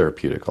was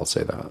therapeutic, I'll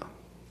say that.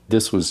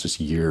 This was just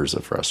years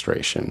of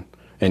frustration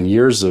and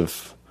years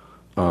of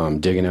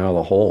digging out of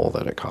the hole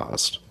that it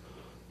caused.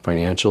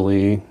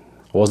 Financially,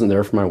 I wasn't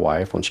there for my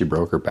wife when she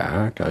broke her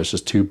back. I was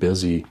just too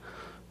busy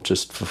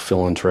just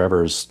fulfilling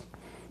Trevor's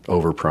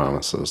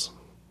overpromises.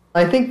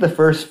 I think the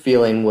first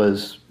feeling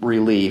was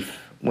relief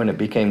when it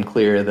became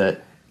clear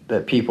that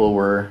people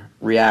were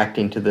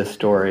reacting to this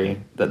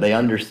story, that they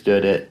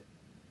understood it.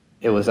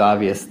 It was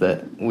obvious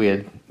that we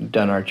had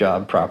done our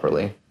job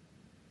properly.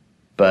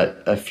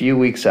 But a few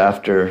weeks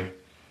after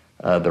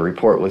the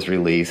report was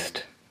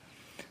released,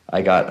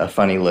 I got a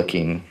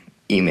funny-looking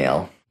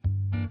email.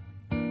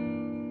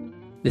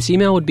 This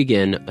email would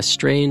begin a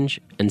strange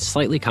and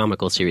slightly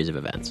comical series of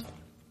events.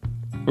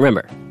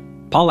 Remember,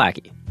 Paul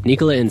Lackey,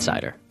 Nikola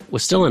insider,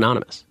 was still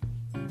anonymous.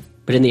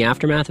 But in the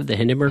aftermath of the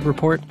Hindenburg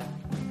report,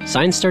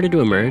 signs started to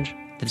emerge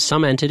that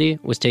some entity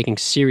was taking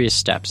serious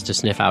steps to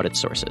sniff out its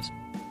sources.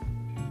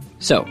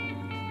 So,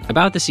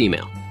 about this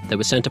email that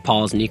was sent to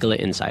Paul's Nikola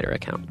insider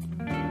account.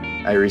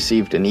 I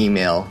received an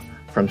email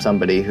from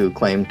somebody who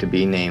claimed to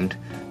be named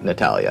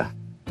Natalia.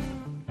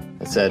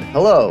 It said,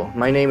 "Hello,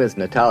 my name is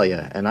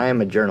Natalia, and I am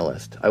a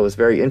journalist. I was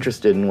very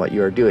interested in what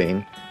you are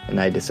doing, and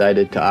I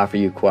decided to offer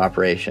you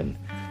cooperation.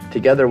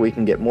 Together we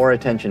can get more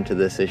attention to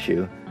this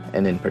issue,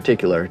 and in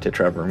particular to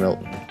Trevor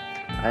Milton."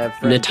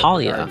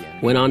 Natalia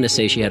went on to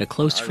say she had a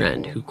close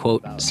friend who,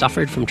 quote,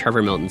 suffered from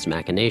Trevor Milton's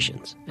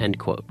machinations, end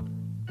quote.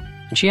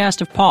 And she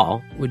asked if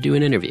Paul would do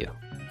an interview.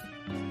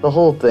 The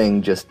whole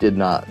thing just did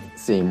not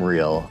seem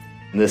real.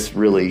 This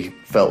really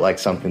felt like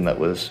something that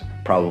was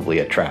probably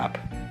a trap.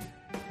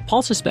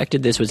 Paul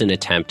suspected this was an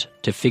attempt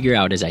to figure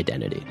out his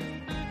identity.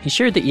 He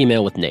shared the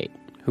email with Nate,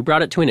 who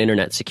brought it to an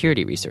internet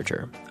security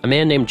researcher, a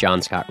man named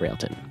John Scott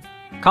Railton.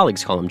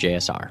 Colleagues call him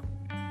JSR.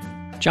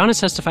 John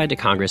has testified to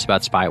Congress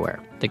about spyware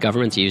that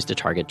governments use to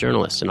target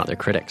journalists and other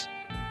critics.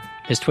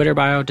 His Twitter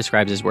bio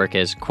describes his work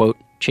as, quote,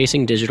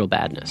 chasing digital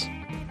badness.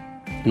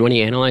 And when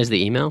he analyzed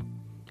the email,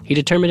 he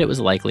determined it was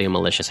likely a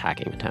malicious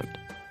hacking attempt.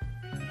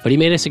 But he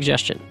made a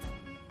suggestion.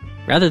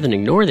 Rather than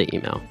ignore the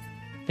email,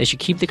 they should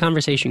keep the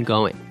conversation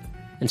going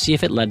and see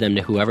if it led them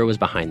to whoever was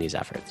behind these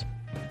efforts.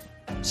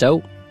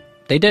 So,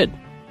 they did.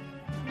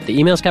 The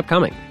emails kept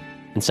coming,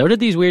 and so did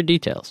these weird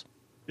details.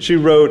 She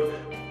wrote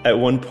at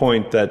one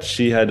point that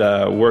she had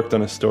worked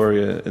on a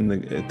story in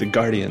the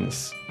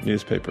Guardian's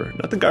newspaper.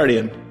 Not The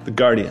Guardian, The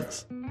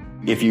Guardians.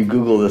 If you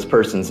Google this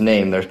person's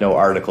name, there's no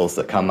articles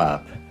that come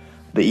up.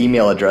 The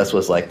email address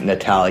was like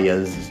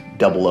Natalia's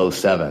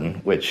 007,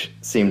 which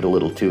seemed a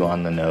little too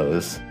on the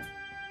nose.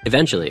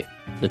 Eventually,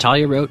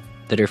 Natalia wrote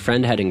that her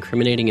friend had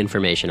incriminating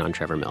information on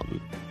Trevor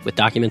Milton, with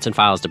documents and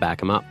files to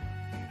back him up.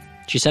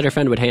 She said her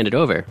friend would hand it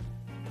over,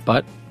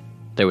 but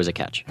there was a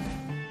catch.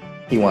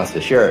 He wants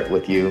to share it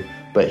with you,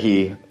 but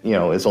he,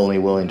 is only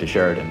willing to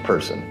share it in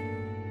person.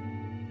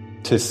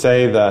 to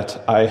say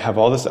that I have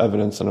all this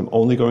evidence and I'm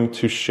only going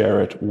to share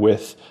it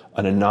with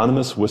an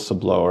anonymous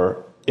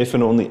whistleblower if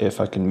and only if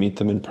I can meet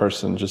them in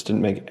person just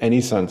didn't make any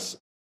sense.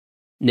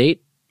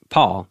 Nate,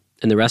 Paul,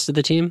 and the rest of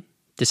the team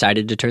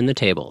decided to turn the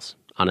tables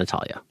on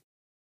Natalia.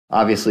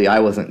 Obviously,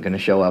 I wasn't going to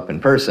show up in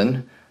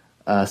person,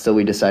 so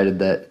we decided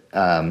that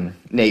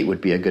Nate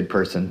would be a good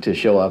person to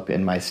show up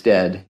in my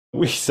stead.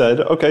 We said,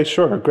 okay,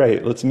 sure,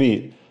 great, let's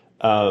meet.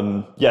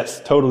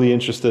 Yes, totally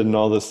interested in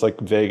all this like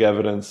vague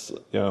evidence,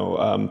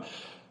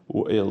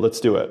 let's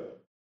do it.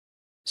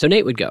 So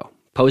Nate would go,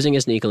 posing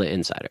as Nikola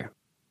Insider.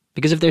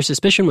 Because if their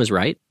suspicion was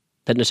right,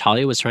 that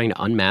Natalia was trying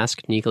to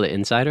unmask Nikola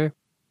Insider,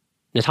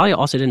 Natalia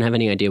also didn't have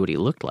any idea what he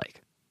looked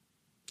like.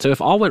 So if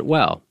all went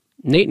well,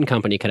 Nate and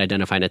company could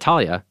identify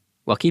Natalia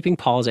while keeping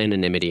Paul's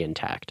anonymity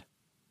intact.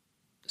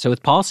 So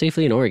with Paul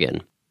safely in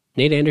Oregon,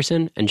 Nate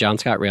Anderson and John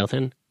Scott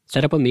Railton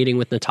set up a meeting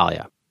with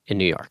Natalia in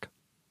New York.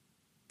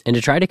 And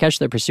to try to catch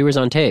their pursuers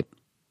on tape,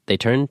 they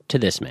turned to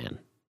this man.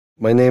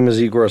 My name is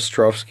Igor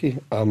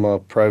Ostrovsky. I'm a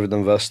private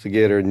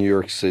investigator in New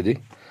York City.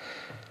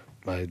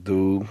 I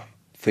do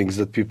things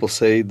that people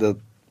say that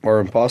are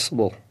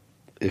impossible.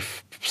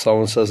 If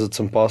someone says it's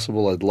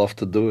impossible, I'd love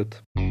to do it.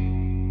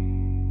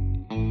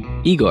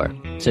 Igor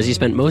says he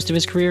spent most of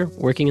his career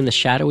working in the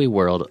shadowy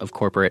world of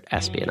corporate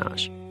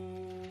espionage.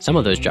 Some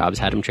of those jobs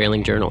had him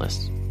trailing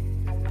journalists.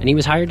 And he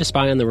was hired to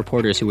spy on the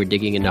reporters who were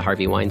digging into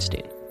Harvey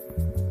Weinstein.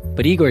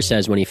 But Igor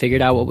says when he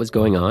figured out what was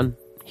going on,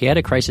 he had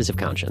a crisis of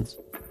conscience.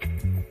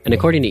 And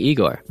according to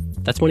Igor,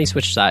 that's when he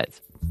switched sides.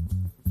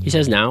 He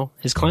says now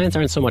his clients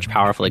aren't so much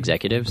powerful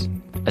executives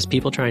as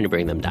people trying to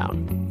bring them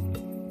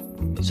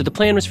down. So the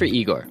plan was for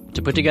Igor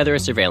to put together a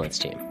surveillance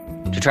team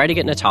to try to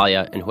get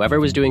Natalia and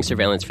whoever was doing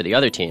surveillance for the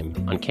other team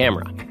on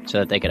camera so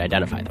that they could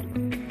identify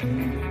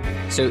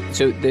them. So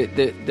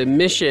the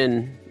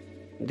mission,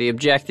 the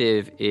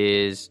objective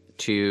is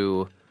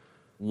to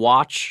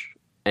watch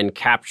and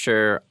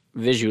capture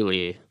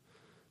visually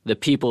the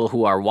people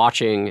who are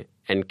watching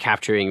and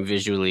capturing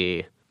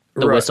visually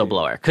the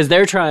whistleblower, because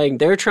they're trying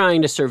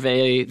to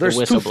survey the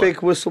whistleblower. There's two fake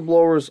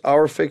whistleblowers,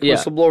 our fake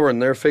whistleblower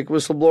and their fake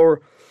whistleblower.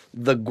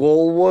 The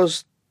goal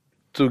was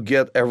to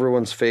get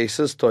everyone's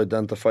faces to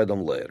identify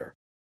them later.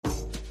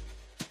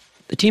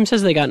 The team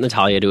says they got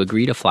Natalia to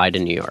agree to fly to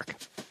New York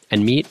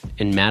and meet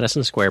in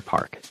Madison Square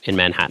Park in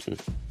Manhattan.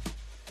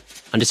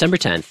 On December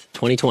 10th,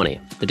 2020,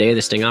 the day of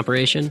the sting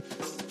operation,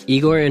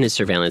 Igor and his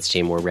surveillance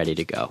team were ready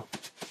to go.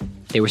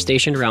 They were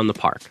stationed around the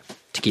park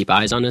to keep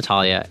eyes on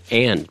Natalia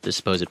and the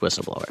supposed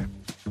whistleblower.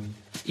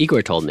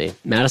 Igor told me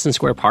Madison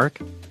Square Park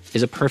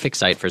is a perfect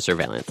site for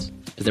surveillance,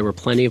 as there were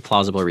plenty of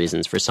plausible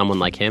reasons for someone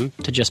like him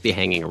to just be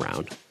hanging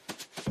around.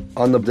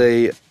 On the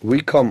day,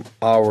 we come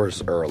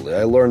hours early.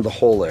 I learned the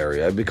whole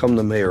area. I become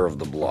the mayor of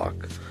the block.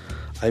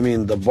 I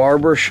mean, the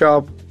barber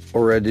shop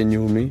already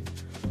knew me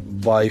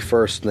by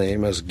first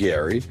name as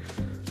Gary.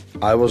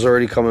 I was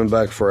already coming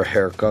back for a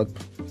haircut.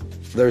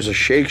 There's a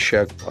Shake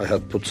Shack. I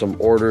had put some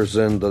orders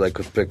in that I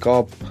could pick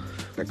up.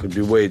 I could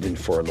be waiting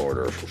for an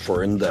order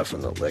for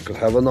indefinitely. I could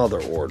have another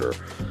order.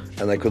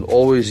 And I could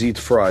always eat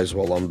fries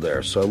while I'm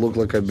there, so I look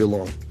like I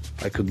belong.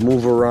 I could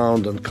move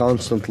around and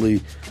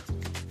constantly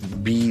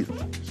be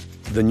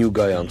the new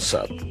guy on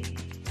set.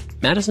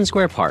 Madison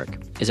Square Park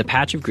is a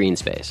patch of green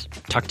space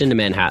tucked into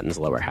Manhattan's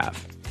lower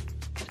half.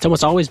 It's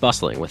almost always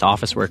bustling with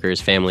office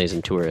workers, families,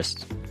 and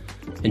tourists.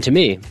 And to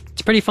me,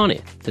 it's pretty funny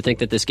to think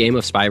that this game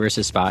of spy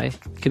versus spy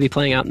could be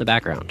playing out in the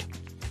background.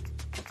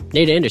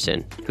 Nate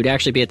Anderson, who'd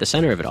actually be at the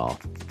center of it all,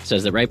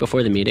 says that right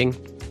before the meeting,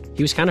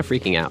 he was kind of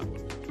freaking out.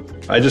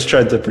 I just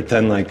tried to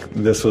pretend like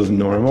this was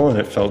normal and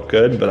it felt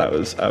good, but I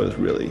was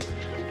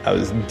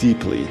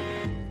deeply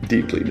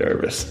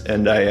nervous.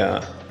 And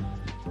I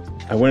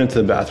went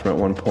into the bathroom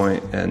at one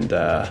point and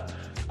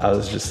I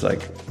was just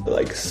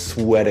like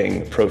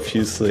sweating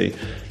profusely,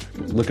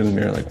 looking in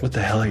the mirror like, what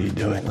the hell are you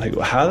doing? Like,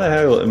 how the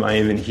hell am I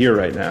even here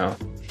right now?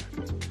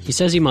 He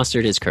says he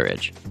mustered his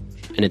courage,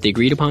 and at the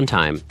agreed upon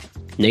time,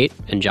 Nate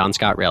and John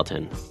Scott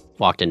Railton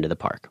walked into the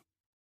park.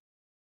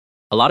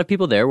 A lot of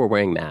people there were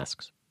wearing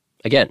masks.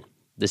 Again,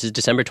 this is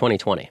December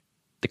 2020.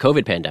 The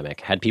COVID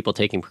pandemic had people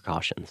taking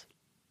precautions.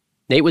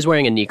 Nate was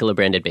wearing a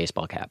Nikola-branded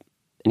baseball cap,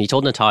 and he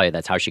told Natalia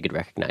that's how she could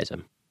recognize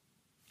him.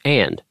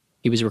 And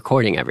he was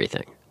recording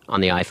everything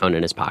on the iPhone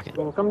in his pocket.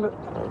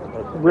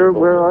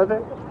 Where are they?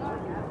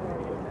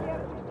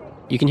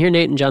 You can hear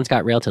Nate and John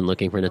Scott Railton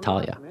looking for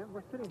Natalia.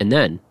 And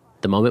then,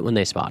 the moment when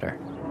they spot her.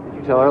 Did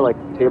you tell her,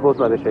 tables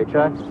by the Shake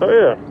Shack? Oh,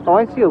 yeah. Oh,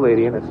 I see a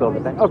lady in a silver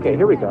thing. Okay,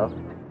 here we go.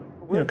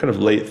 Kind of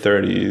late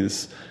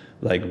 30s,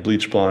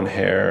 bleach blonde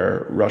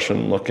hair,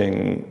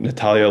 Russian-looking,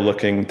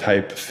 Natalia-looking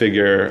type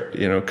figure,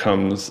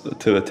 comes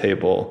to the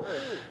table.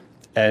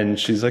 And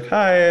she's like,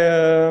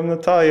 hi, I'm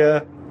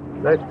Natalia.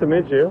 Nice to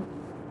meet you.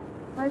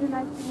 Nice to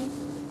meet you.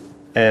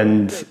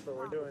 And,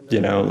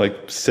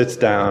 sits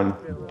down.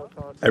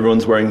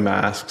 Everyone's wearing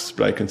masks,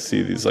 but I can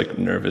see these,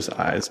 nervous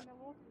eyes.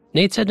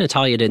 Nate said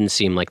Natalia didn't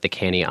seem like the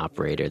canny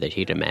operator that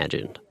he'd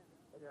imagined.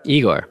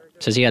 Igor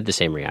says he had the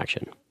same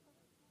reaction.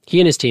 He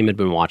and his team had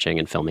been watching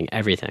and filming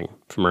everything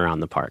from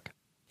around the park,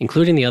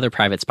 including the other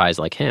private spies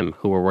like him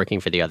who were working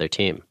for the other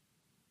team.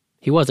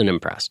 He wasn't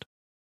impressed.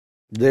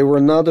 They were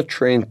not a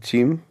trained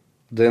team.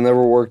 They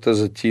never worked as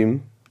a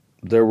team.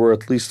 There were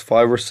at least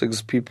 5 or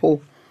 6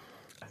 people.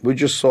 We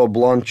just saw a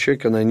blonde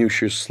chick, and I knew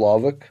she was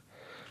Slavic.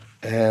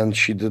 And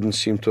she didn't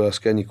seem to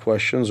ask any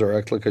questions or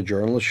act like a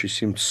journalist. She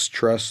seemed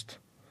stressed,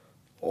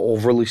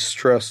 overly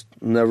stressed,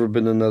 never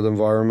been in that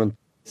environment.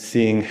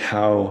 Seeing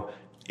how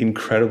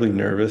incredibly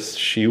nervous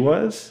she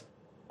was,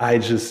 I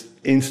just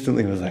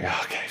instantly was like,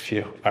 okay,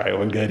 phew, all right,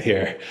 we're good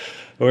here.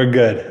 We're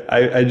good.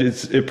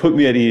 It put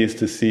me at ease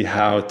to see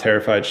how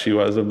terrified she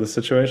was of the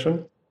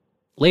situation.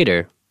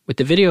 Later, with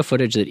the video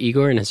footage that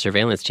Igor and his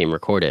surveillance team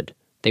recorded,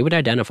 they would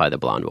identify the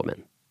blonde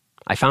woman.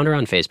 I found her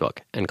on Facebook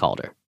and called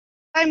her.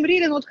 I'm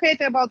really not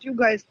happy about you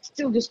guys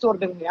still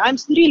disturbing me. I'm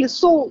really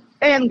so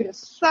angry,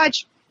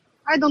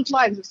 I don't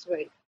like this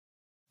way.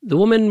 The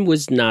woman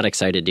was not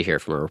excited to hear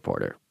from a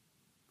reporter,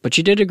 but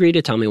she did agree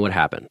to tell me what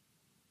happened.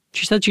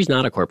 She said she's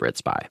not a corporate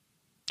spy.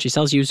 She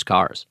sells used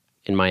cars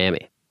in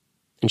Miami.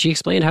 And she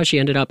explained how she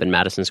ended up in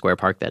Madison Square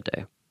Park that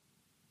day.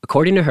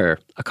 According to her,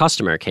 a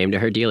customer came to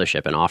her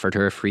dealership and offered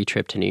her a free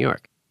trip to New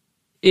York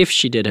if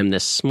she did him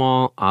this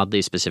small,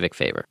 oddly specific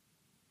favor.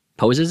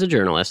 Pose as a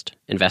journalist,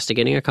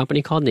 investigating a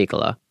company called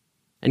Nikola,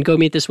 and go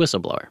meet this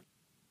whistleblower.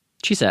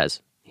 She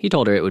says he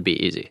told her it would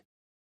be easy.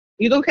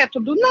 You don't have to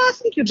do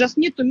nothing. You just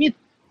need to meet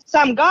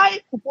some guy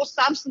who posts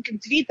something on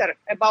Twitter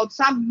about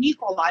some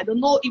Nikola. I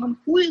don't know even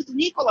who is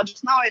Nikola.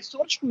 Just now I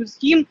searched who is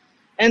him.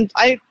 And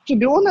to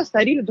be honest,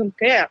 I really don't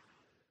care.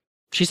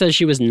 She says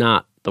she was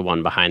not the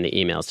one behind the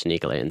emails to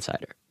Nikola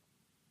Insider.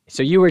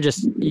 So you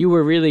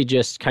were really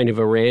just kind of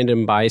a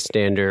random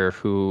bystander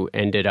who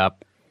ended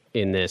up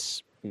in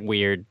this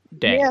weird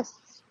day.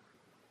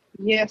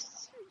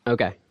 Yes.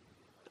 Okay.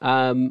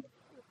 And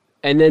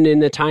then in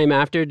the time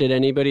after, did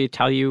anybody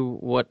tell you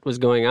what was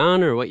going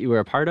on or what you were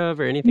a part of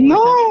or anything like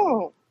that?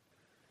 No.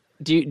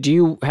 Do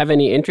you have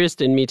any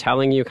interest in me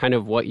telling you kind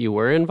of what you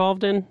were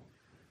involved in?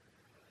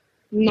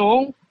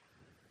 No.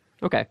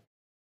 Okay.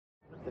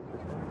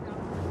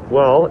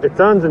 Well, it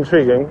sounds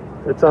intriguing.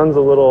 It sounds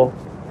a little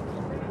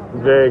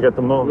vague at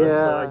the moment,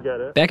 so I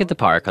get it. Back at the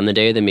park on the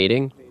day of the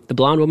meeting, the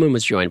blonde woman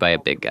was joined by a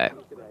big guy.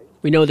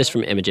 We know this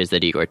from images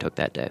that Igor took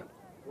that day.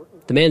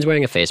 The man's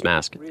wearing a face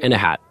mask and a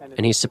hat,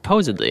 and he's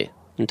supposedly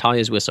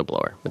Natalia's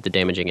whistleblower with the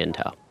damaging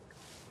intel.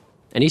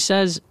 And he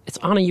says it's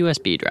on a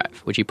USB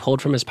drive, which he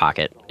pulled from his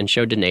pocket and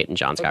showed to Nate and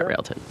John Scott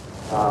Railton.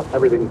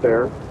 Everything's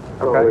there.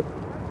 Okay.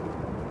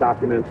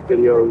 Documents,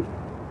 videos.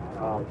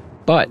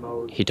 But,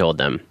 he told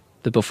them,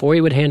 that before he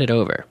would hand it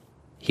over,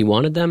 he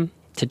wanted them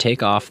to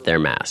take off their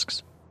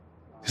masks.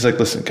 He's like,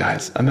 listen,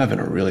 guys, I'm having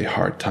a really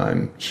hard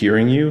time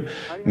hearing you.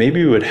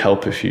 Maybe it would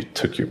help if you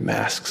took your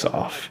masks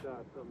off.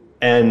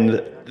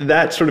 And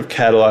that sort of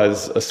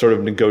catalyzed a sort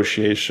of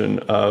negotiation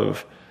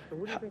of,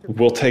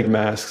 we'll take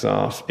masks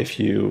off if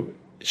you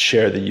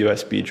share the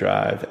USB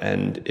drive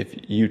and if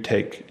you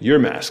take your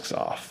masks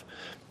off.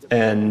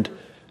 And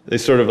they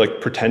sort of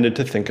like pretended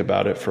to think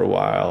about it for a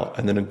while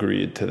and then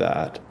agreed to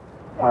that.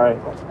 All right.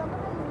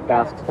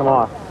 Masks come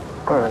off.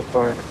 All right,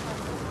 fine.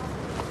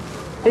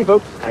 Hey,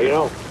 folks. How you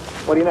know?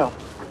 What do you know?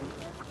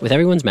 With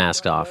everyone's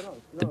masks off,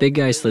 the big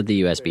guy slid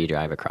the USB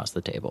drive across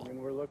the table.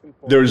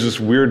 There was this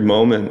weird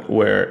moment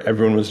where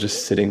everyone was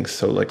just sitting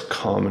so like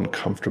calm and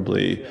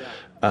comfortably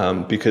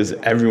because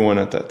everyone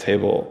at that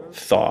table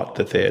thought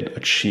that they had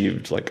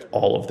achieved like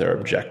all of their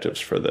objectives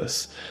for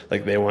this.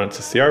 Like they wanted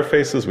to see our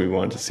faces, we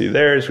wanted to see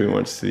theirs, we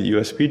wanted to see the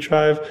USB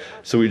drive.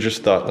 So we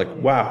just thought like,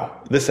 wow,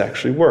 this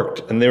actually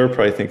worked. And they were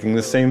probably thinking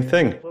the same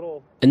thing.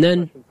 And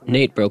then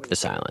Nate broke the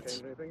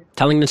silence,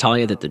 telling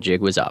Natalia that the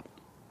jig was up.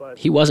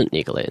 He wasn't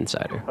Nikola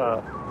Insider.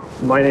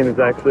 My name is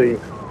actually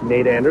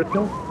Nate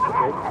Anderson.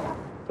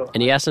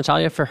 And he asked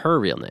Natalia for her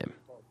real name.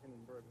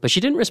 But she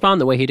didn't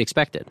respond the way he'd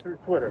expected.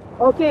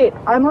 Okay,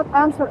 I'm not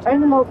answering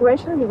any more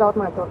questions without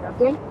my talk,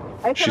 okay?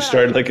 She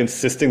started like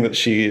insisting that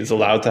she is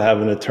allowed to have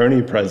an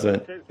attorney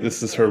present.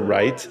 This is her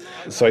right.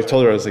 So I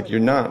told her, I was like, you're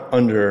not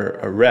under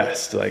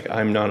arrest. Like,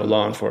 I'm not a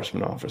law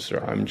enforcement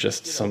officer. I'm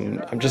just some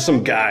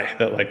guy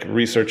that like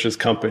researches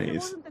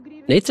companies.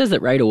 Nate says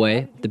that right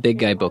away, the big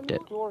guy booked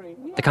it.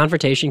 The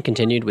confrontation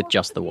continued with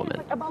just the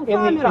woman.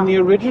 In the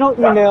original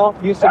email,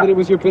 you said that it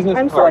was your business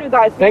card. I'm sorry,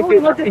 guys. Thank you.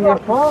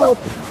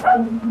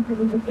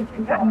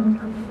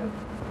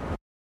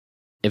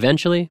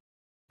 Eventually,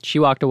 she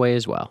walked away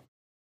as well.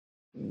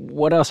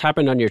 What else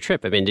happened on your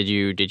trip? I mean, did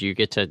you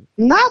get to...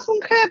 Nothing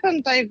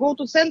happened. I go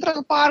to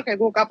Central Park, I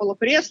go a couple of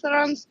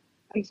restaurants,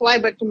 and fly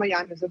back to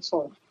Miami. That's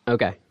all.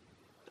 Okay.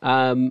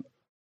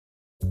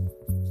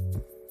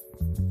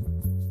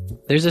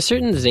 There's a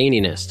certain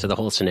zaniness to the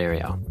whole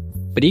scenario.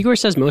 But Igor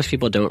says most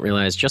people don't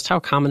realize just how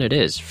common it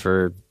is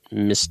for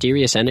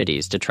mysterious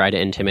entities to try to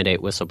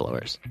intimidate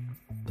whistleblowers.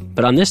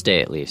 But on this day,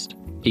 at least,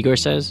 Igor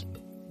says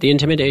the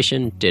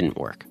intimidation didn't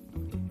work.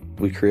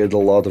 We created a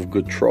lot of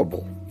good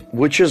trouble,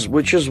 which is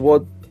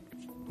what,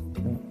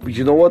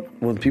 you know what?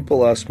 When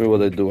people ask me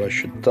what I do, I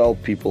should tell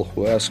people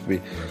who ask me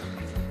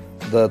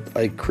that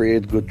I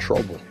create good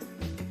trouble.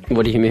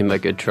 What do you mean by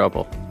good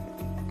trouble?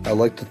 I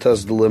like to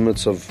test the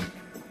limits of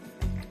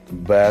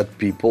bad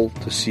people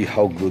to see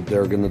how good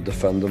they're going to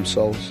defend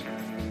themselves.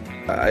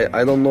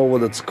 I don't know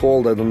what it's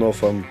called. I don't know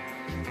if I'm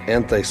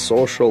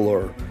antisocial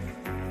or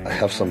I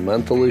have some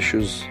mental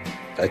issues.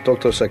 I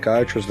talk to a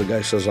psychiatrist. The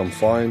guy says I'm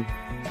fine.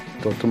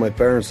 I talk to my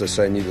parents. They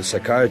say I need a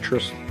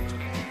psychiatrist.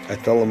 I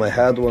tell them I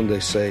had one. They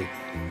say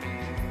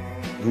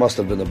it must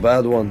have been a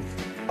bad one.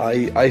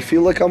 I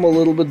feel like I'm a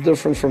little bit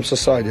different from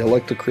society. I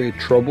like to create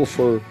trouble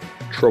for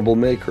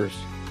troublemakers.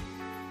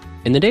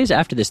 In the days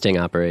after the sting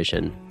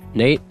operation,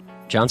 Nate,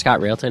 John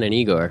Scott Railton, and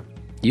Igor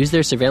used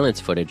their surveillance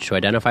footage to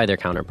identify their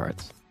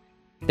counterparts.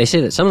 They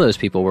say that some of those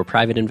people were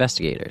private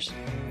investigators,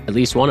 at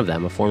least one of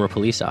them a former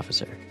police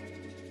officer.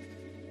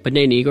 But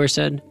Nate and Igor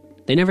said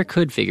they never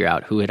could figure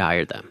out who had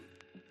hired them.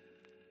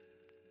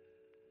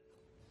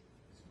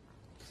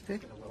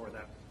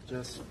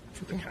 Just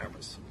for the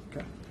cameras.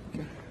 Okay.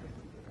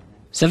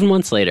 7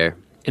 months later,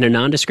 in a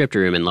nondescript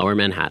room in Lower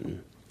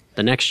Manhattan,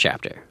 the next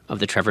chapter of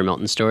the Trevor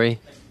Milton story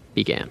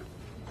began.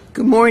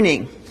 Good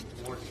morning.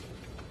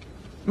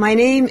 My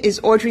name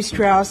is Audrey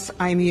Strauss.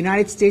 I am a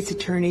United States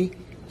Attorney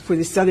for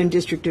the Southern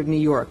District of New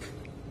York.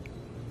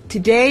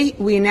 Today,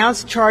 we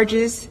announce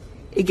charges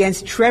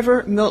against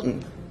Trevor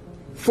Milton,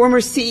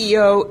 former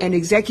CEO and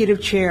executive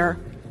chair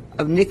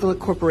of Nikola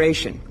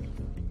Corporation.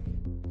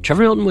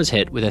 Trevor Milton was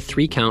hit with a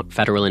 3-count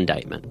federal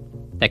indictment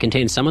that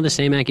contained some of the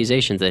same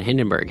accusations that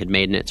Hindenburg had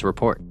made in its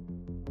report.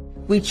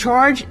 We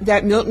charge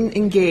that Milton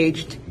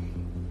engaged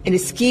in a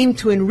scheme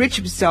to enrich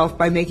himself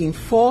by making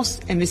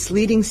false and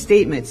misleading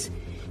statements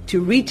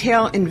to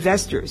retail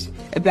investors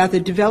about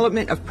the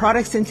development of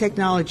products and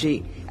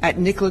technology at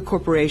Nikola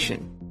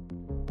Corporation.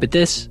 But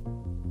this,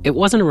 it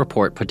wasn't a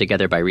report put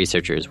together by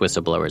researchers,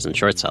 whistleblowers, and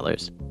short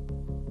sellers.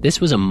 This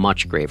was a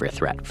much graver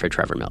threat for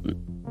Trevor Milton.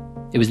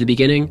 It was the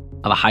beginning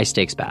of a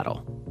high-stakes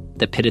battle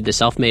that pitted the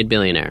self-made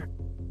billionaire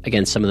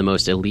against some of the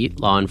most elite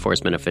law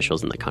enforcement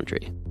officials in the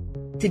country.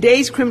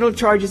 Today's criminal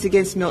charges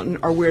against Milton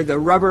are where the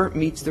rubber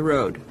meets the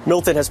road.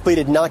 Milton has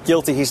pleaded not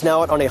guilty. He's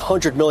now out on a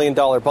 $100 million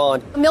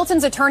bond.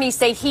 Milton's attorneys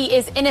say he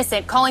is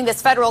innocent, calling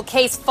this federal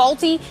case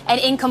faulty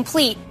and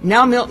incomplete.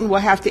 Now Milton will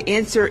have to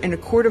answer in a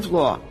court of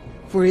law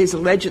for his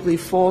allegedly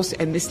false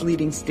and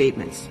misleading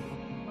statements.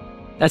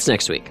 That's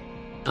next week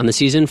on the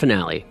season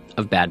finale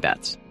of Bad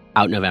Bets,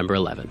 out November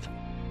 11th.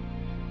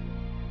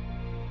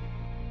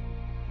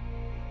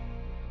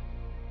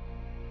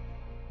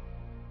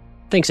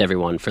 Thanks,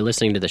 everyone, for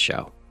listening to the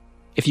show.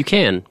 If you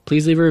can,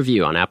 please leave a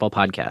review on Apple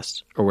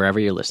Podcasts or wherever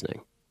you're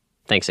listening.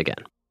 Thanks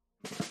again.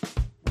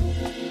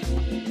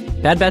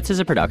 Bad Bets is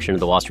a production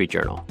of The Wall Street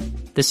Journal.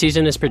 This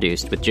season is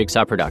produced with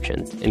Jigsaw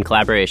Productions in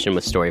collaboration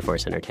with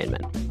Storyforce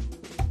Entertainment.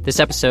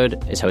 This episode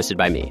is hosted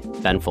by me,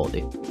 Ben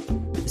Foldy.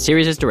 The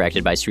series is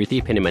directed by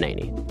Sruthi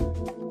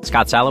Pinimaneni.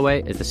 Scott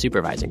Salloway is the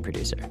supervising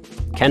producer.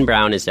 Ken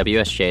Brown is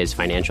WSJ's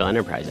financial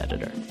enterprise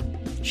editor.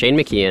 Shane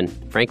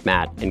McKeon, Frank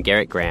Matt, and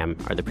Garrett Graham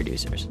are the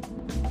producers.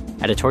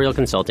 Editorial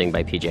consulting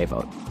by PJ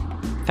Vogt.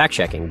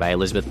 Fact-checking by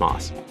Elizabeth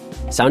Moss.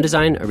 Sound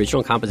design,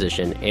 original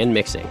composition, and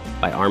mixing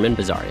by Armin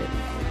Bazarian.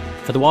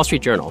 For The Wall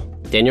Street Journal,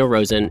 Daniel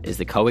Rosen is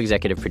the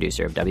co-executive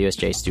producer of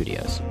WSJ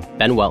Studios.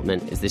 Ben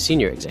Weltman is the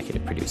senior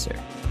executive producer.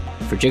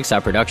 For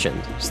Jigsaw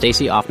Productions,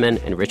 Stacey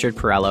Offman and Richard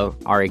Perello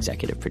are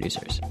executive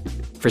producers.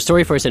 For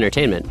Storyforce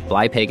Entertainment,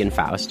 Bly Pagan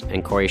Faust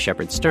and Corey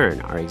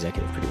Shepard-Stern are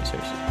executive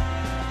producers.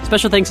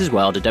 Special thanks as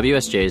well to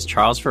WSJ's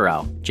Charles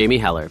Farrell, Jamie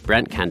Heller,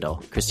 Brent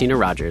Kendall, Christina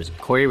Rogers,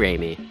 Corey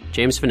Ramey,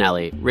 James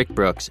Finelli, Rick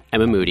Brooks,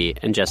 Emma Moody,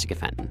 and Jessica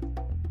Fenton.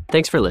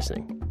 Thanks for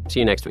listening. See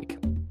you next week.